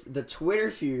is the Twitter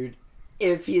feud,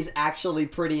 if he's actually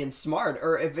pretty and smart,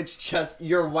 or if it's just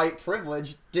your white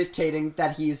privilege dictating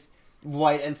that he's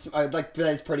white and that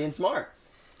he's pretty and smart.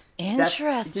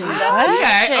 Interesting. Did you not see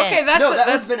Okay, okay, that's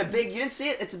has been a big. You didn't see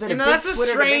it. It's been a big that's a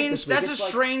Twitter debate strange this week. that's It's a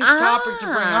like- strange topic to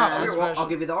bring up. Here, well, I'll especially.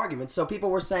 give you the argument. So people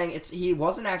were saying he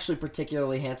wasn't actually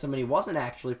particularly handsome, and he wasn't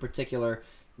actually particularly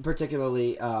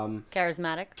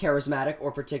charismatic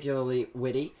or particularly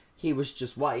witty. He was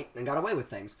just white and got away with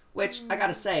things. Which I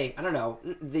gotta say, I don't know.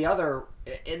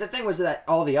 The thing was that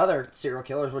all the other serial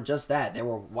killers were just that. They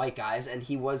were white guys, and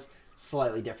he was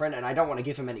slightly different. And I don't want to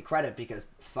give him any credit because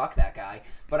fuck that guy.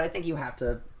 But I think you have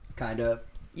to kind of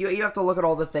you have to look at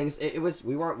all the things.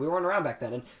 We weren't around back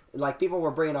then, and like people were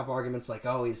bringing up arguments like,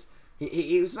 oh,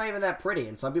 he was not even that pretty,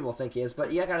 and some people think he is.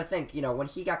 But you got to think, when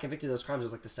he got convicted of those crimes, it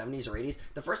was like the 70s or 80s.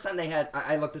 The first time they had,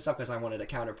 I looked this up because I wanted a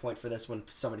counterpoint for this when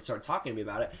somebody started talking to me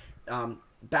about it.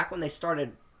 Back when they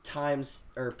started Times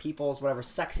or People's whatever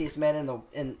sexiest man in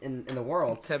the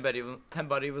world. Ted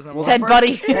Bundy was on. Well, Ted the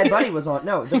Bundy. Ted Bundy was on.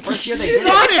 No, the first year they He's did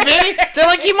on it. it, baby. They're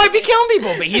like, he might be killing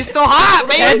people, but he's still hot,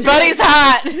 Ted baby. Bundy's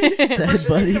hot. First year they did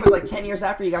Buddy. it was like 10 years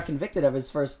after he got convicted of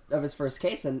his first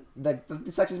case, and the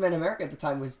sexiest man in America at the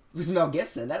time was Mel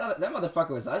Gibson. That motherfucker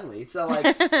was ugly. So like,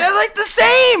 They're like the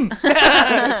same.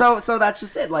 so that's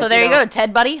just it. Like, So there you go.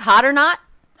 Ted Bundy, hot or not?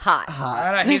 Hot.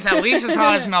 I don't know, he's at least as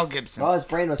hot as Mel Gibson. Well, his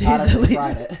brain was hot after he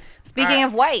fried it. Speaking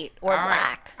of white or All right.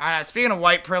 black. All right, speaking of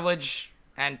white privilege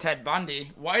and Ted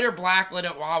Bundy, white or black lid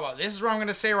at Wawa. This is what I'm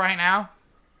gonna say right now.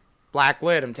 Black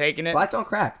lid. I'm taking it. Black don't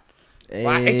crack.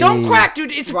 Black. It don't crack,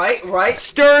 dude. It's Right.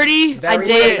 sturdy. Very I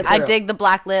dig material. the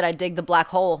black lid. I dig the black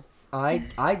hole. I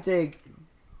dig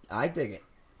it.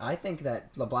 I think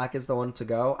that the black is the one to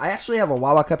go. I actually have a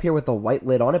Wawa cup here with a white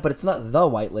lid on it, but it's not the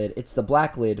white lid. It's the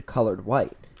black lid colored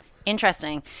white.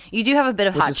 Interesting. You do have a bit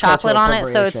of Which hot is chocolate cultural on it,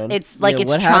 so appropriation. it's like Yeah,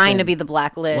 it's what trying to happened? be the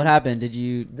black lid. What happened? Did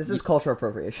you? This is cultural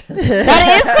appropriation.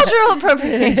 That is cultural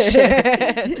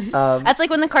appropriation. That's like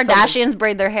when the Kardashians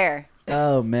braid their hair.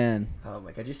 Oh man. Oh my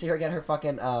god! Did you see her get her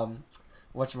fucking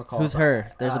whatchamacallit? Who's her?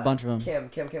 There's a bunch of them.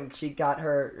 Kim. She got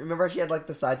her. Remember, she had like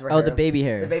the sides of her Oh, hair. the baby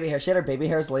hair. The baby hair. She had her baby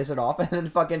hairs lasered off, and then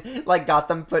fucking like got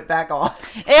them put back on.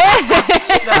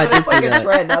 I did It's like see a that.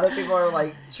 trend. Now that people are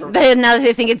like. Now that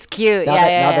they think it's cute. Now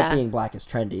Yeah. that being black is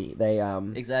trendy, they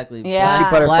Exactly. Yeah. She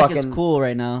put her Black fucking is cool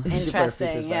right now. she put her Interesting.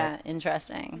 features Yeah. back.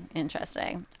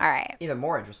 Interesting. All right. Even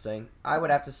more interesting, I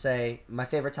would have to say my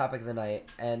favorite topic of the night,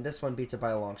 and this one beats it by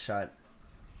a long shot.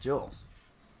 Jewels,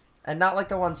 and not like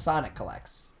the one Sonic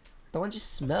collects. The ones you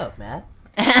smoke, man.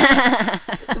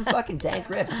 Some fucking dank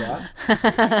rips, bro.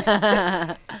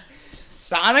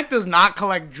 Sonic does not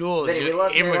collect jewels. Vinny, we You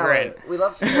love immigrant. We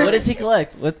love. What does he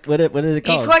collect? What is it He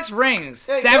called? collects rings.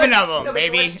 No, he 7 collects- of them, no, but he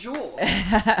baby. collects jewels.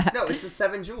 No, it's the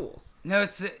 7 jewels. No,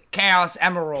 it's the Chaos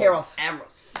Emeralds. Chaos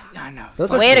Emeralds. I know.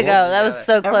 Those are Way to jewels. go. That was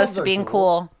so close Emeralds to are being jewels.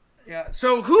 cool. Yeah.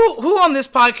 So who on this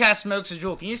podcast smokes a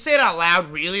jewel? Can you say it out loud,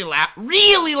 really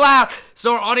loud,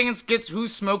 so our audience gets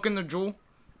who's smoking the jewel?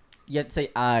 You have to say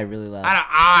I really loud.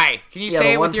 Can you Yeah, say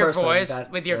the it with one your person voice,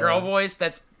 that- with your yeah. girl voice?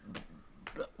 That's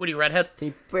what are you, redhead? Can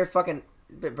you put your fucking?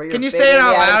 Can you say it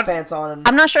out loud? Pants on. And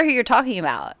I'm not sure who you're talking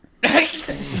about. We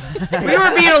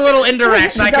were being a little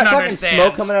indirect. she's I got can fucking understand.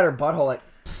 smoke coming out her butthole like.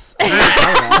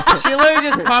 She literally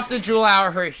just puffed a jewel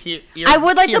out her ear. I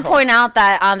would like to ear hole. point out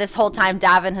that this whole time,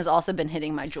 Davin has also been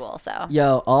hitting my jewel. So,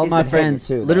 Yo, all He's my been hitting friends,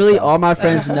 too, though, literally so. all my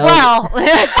friends know. well,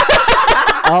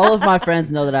 All of my friends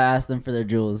know that I asked them for their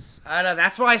jewels. I know.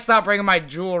 That's why I stopped bringing my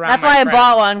jewel around. that's my why I friends.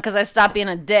 bought one because I stopped being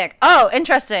a dick. Oh,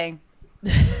 interesting.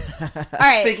 All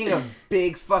right, Speaking of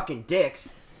big fucking dicks,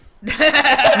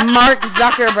 Mark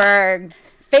Zuckerberg,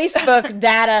 Facebook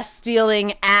data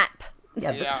stealing app.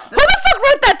 yeah, this, Yeah. Who the fuck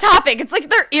wrote that topic? It's like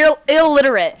they're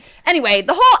illiterate. Anyway,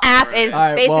 the whole app is All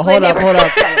right, basically. well, hold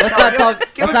up. Yeah, Let's not talk.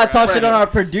 give Let's us not a talk shit spread on here. our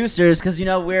producers because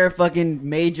we're a fucking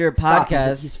major stop,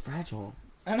 podcast. he's fragile.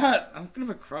 I'm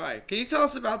gonna cry. Can you tell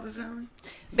us about this, Allie?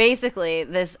 Basically,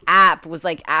 this app was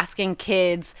like asking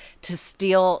kids to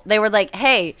steal. They were like,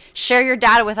 hey, share your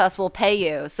data with us, we'll pay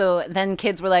you. So then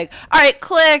kids were like, all right,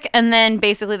 click. And then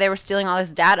basically they were stealing all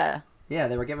this data. Yeah,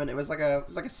 they were giving it was like a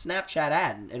Snapchat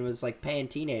ad, and it was like paying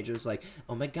teenagers like,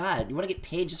 oh my god, you want to get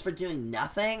paid just for doing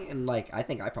nothing? And like I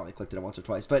think I probably clicked it once or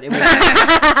twice, but it was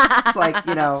it's like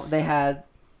they had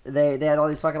all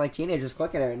these fucking like teenagers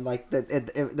clicking it, and like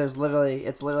it's literally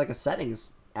like a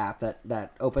settings app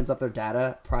that opens up their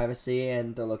data privacy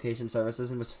and their location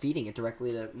services and was feeding it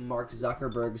directly to Mark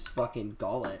Zuckerberg's fucking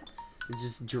gullet. It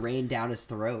just drained down his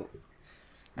throat.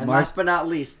 And last but not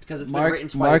least, because it's been written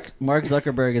twice. Mark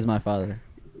Zuckerberg is my father.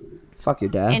 Fuck your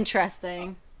dad.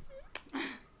 Interesting.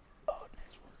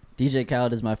 DJ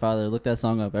Khaled is my father. Look that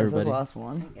song up, everybody. Is that the last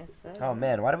one? I guess so. Oh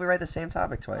man, why did we write the same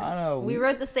topic twice? I don't know. We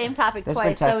wrote the same topic There's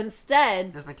twice, been so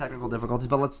instead... There's been technical difficulties,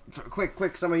 but let's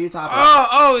quick some of you topics.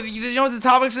 Oh, you know what the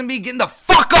topic's gonna be? Getting the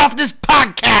fuck off this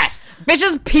podcast.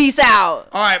 Bitches, peace out.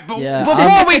 All right, but Yeah,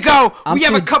 before we go, I'm we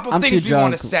have a too- couple I'm things too we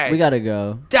want to drunk. say. We gotta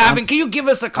go. Davin, can you give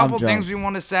us a couple drunk. things we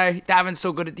want to say? Davin's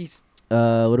so good at these.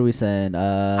 What are we saying?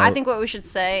 I think what we should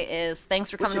say is thanks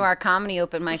for coming to our comedy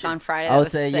open mic on Friday. That I would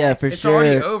was say sick. yeah, for It's sure.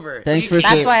 already over. Thanks for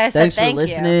That's why I said thanks thank for you.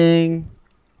 listening.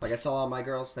 Like I tell all my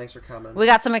girls, thanks for coming. We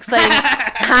got some exciting...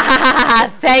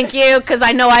 Thank you, because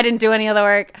I know I didn't do any of the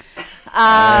work.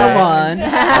 Come on.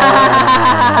 Let's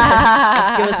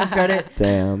give us some credit.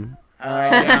 Damn.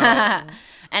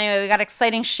 Anyway, we got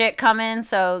exciting shit coming,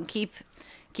 so keep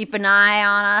an eye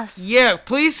on us. Yeah,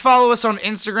 please follow us on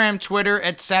Instagram, Twitter,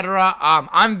 etc.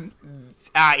 I'm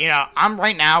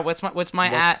right now. What's my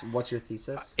at? What's your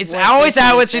thesis? It's What's always your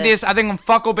at what's your thesis? this. I think I'm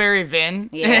Fuckleberry Vin.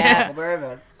 Yeah. Very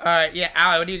good. All right, yeah,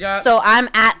 Allie, what do you got? So I'm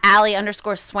at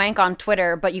Allie_Swank on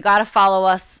Twitter, but you got to follow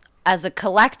us as a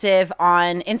collective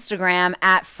on Instagram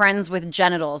at Friends with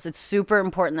Genitals. It's super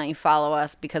important that you follow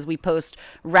us because we post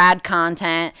rad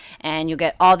content and you'll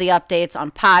get all the updates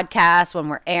on podcasts when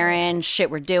we're airing,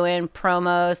 shit we're doing,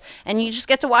 promos, and you just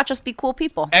get to watch us be cool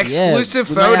people. Exclusive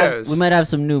we might have- photos. we might have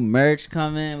some new merch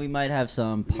coming. We might have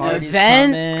some parties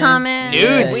Events coming.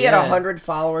 Nudes. If we had 100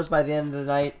 followers by the end of the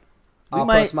night, I'll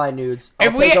might- post my nudes. I'll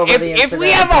If we take over the if we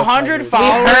Instagram have and post my 100 nudes.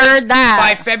 followers heard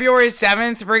that. by February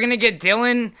 7th, we're gonna get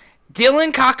Dylan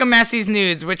Kakamessi's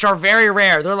nudes, which are very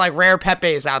rare. They're like rare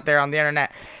Pepes out there on the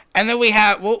internet. And then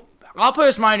I'll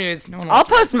post my nudes. No one I'll else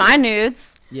post my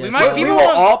nudes. Yes. We might- We people will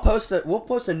won't- all post we'll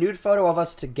post a nude photo of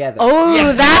us together. Oh,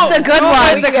 Yeah, that's a good we'll one.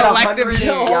 post a We get collective 100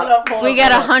 nude. yeah. We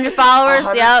get 100 followers.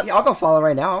 100 Yep. Yeah, I'll go follow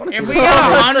right now. I want to see If this. we get Post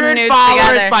some 100 nudes followers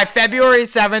together. by February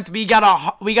 7th, we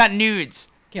got nudes.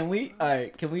 Can we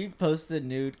post a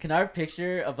nude? Can our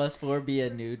picture of us four be a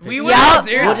nude picture? We will, Yeah.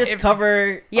 dude. We'll just If-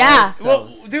 cover Yeah.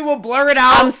 ourselves. We'll blur it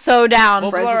out. I'm so down.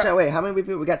 Well, Friends blur- with wait, how many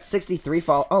people? We got 63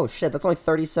 follow. Oh shit, that's only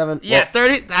 37. Yeah, Well,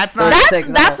 30. That's not. That's- That's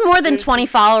 36 that's now. more than 20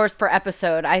 followers per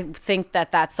episode. I think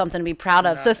that's something to be proud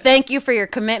of. So thank you for your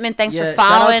commitment. Thanks Yeah, for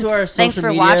following. Shout out to our Thanks social for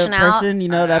media watching person. You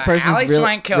know that person's Ally real,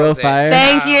 Swank kills real it. fire.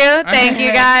 out. Thank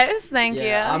you guys. Thank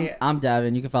Yeah, you. I'm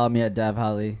Davin. You can follow me at Dav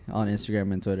Holly on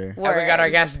Instagram and Twitter. And we got our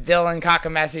guest Dylan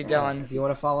Kakamessi. Dylan. If you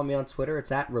want to follow me on Twitter,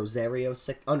 it's at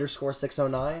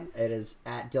Rosario_609. It is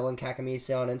at Dylan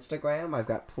Kakamisi on Instagram. I've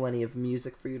got plenty of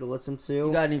music for you to listen to.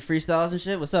 You got any freestyles and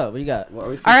shit? What's up? What you got? What are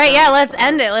we All right, yeah, freestyling? let's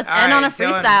end it. Let's All end on a right,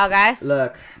 Dylan. freestyle, guys.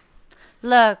 Look,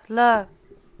 Look.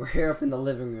 we're here up in the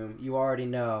living room. You already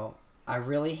know. I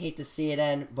really hate to see it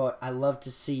end, but I love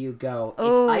to see you go.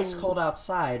 Ooh. It's ice cold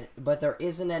outside, but there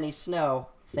isn't any snow.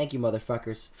 Thank you,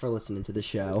 motherfuckers, for listening to the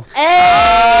show.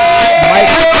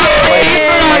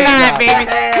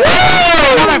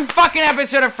 Another fucking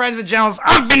episode of Friends with Genitals.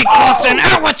 I'm Vinny Clausen.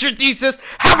 What's your thesis?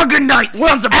 Have a good night,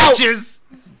 sons of bitches.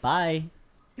 Bye.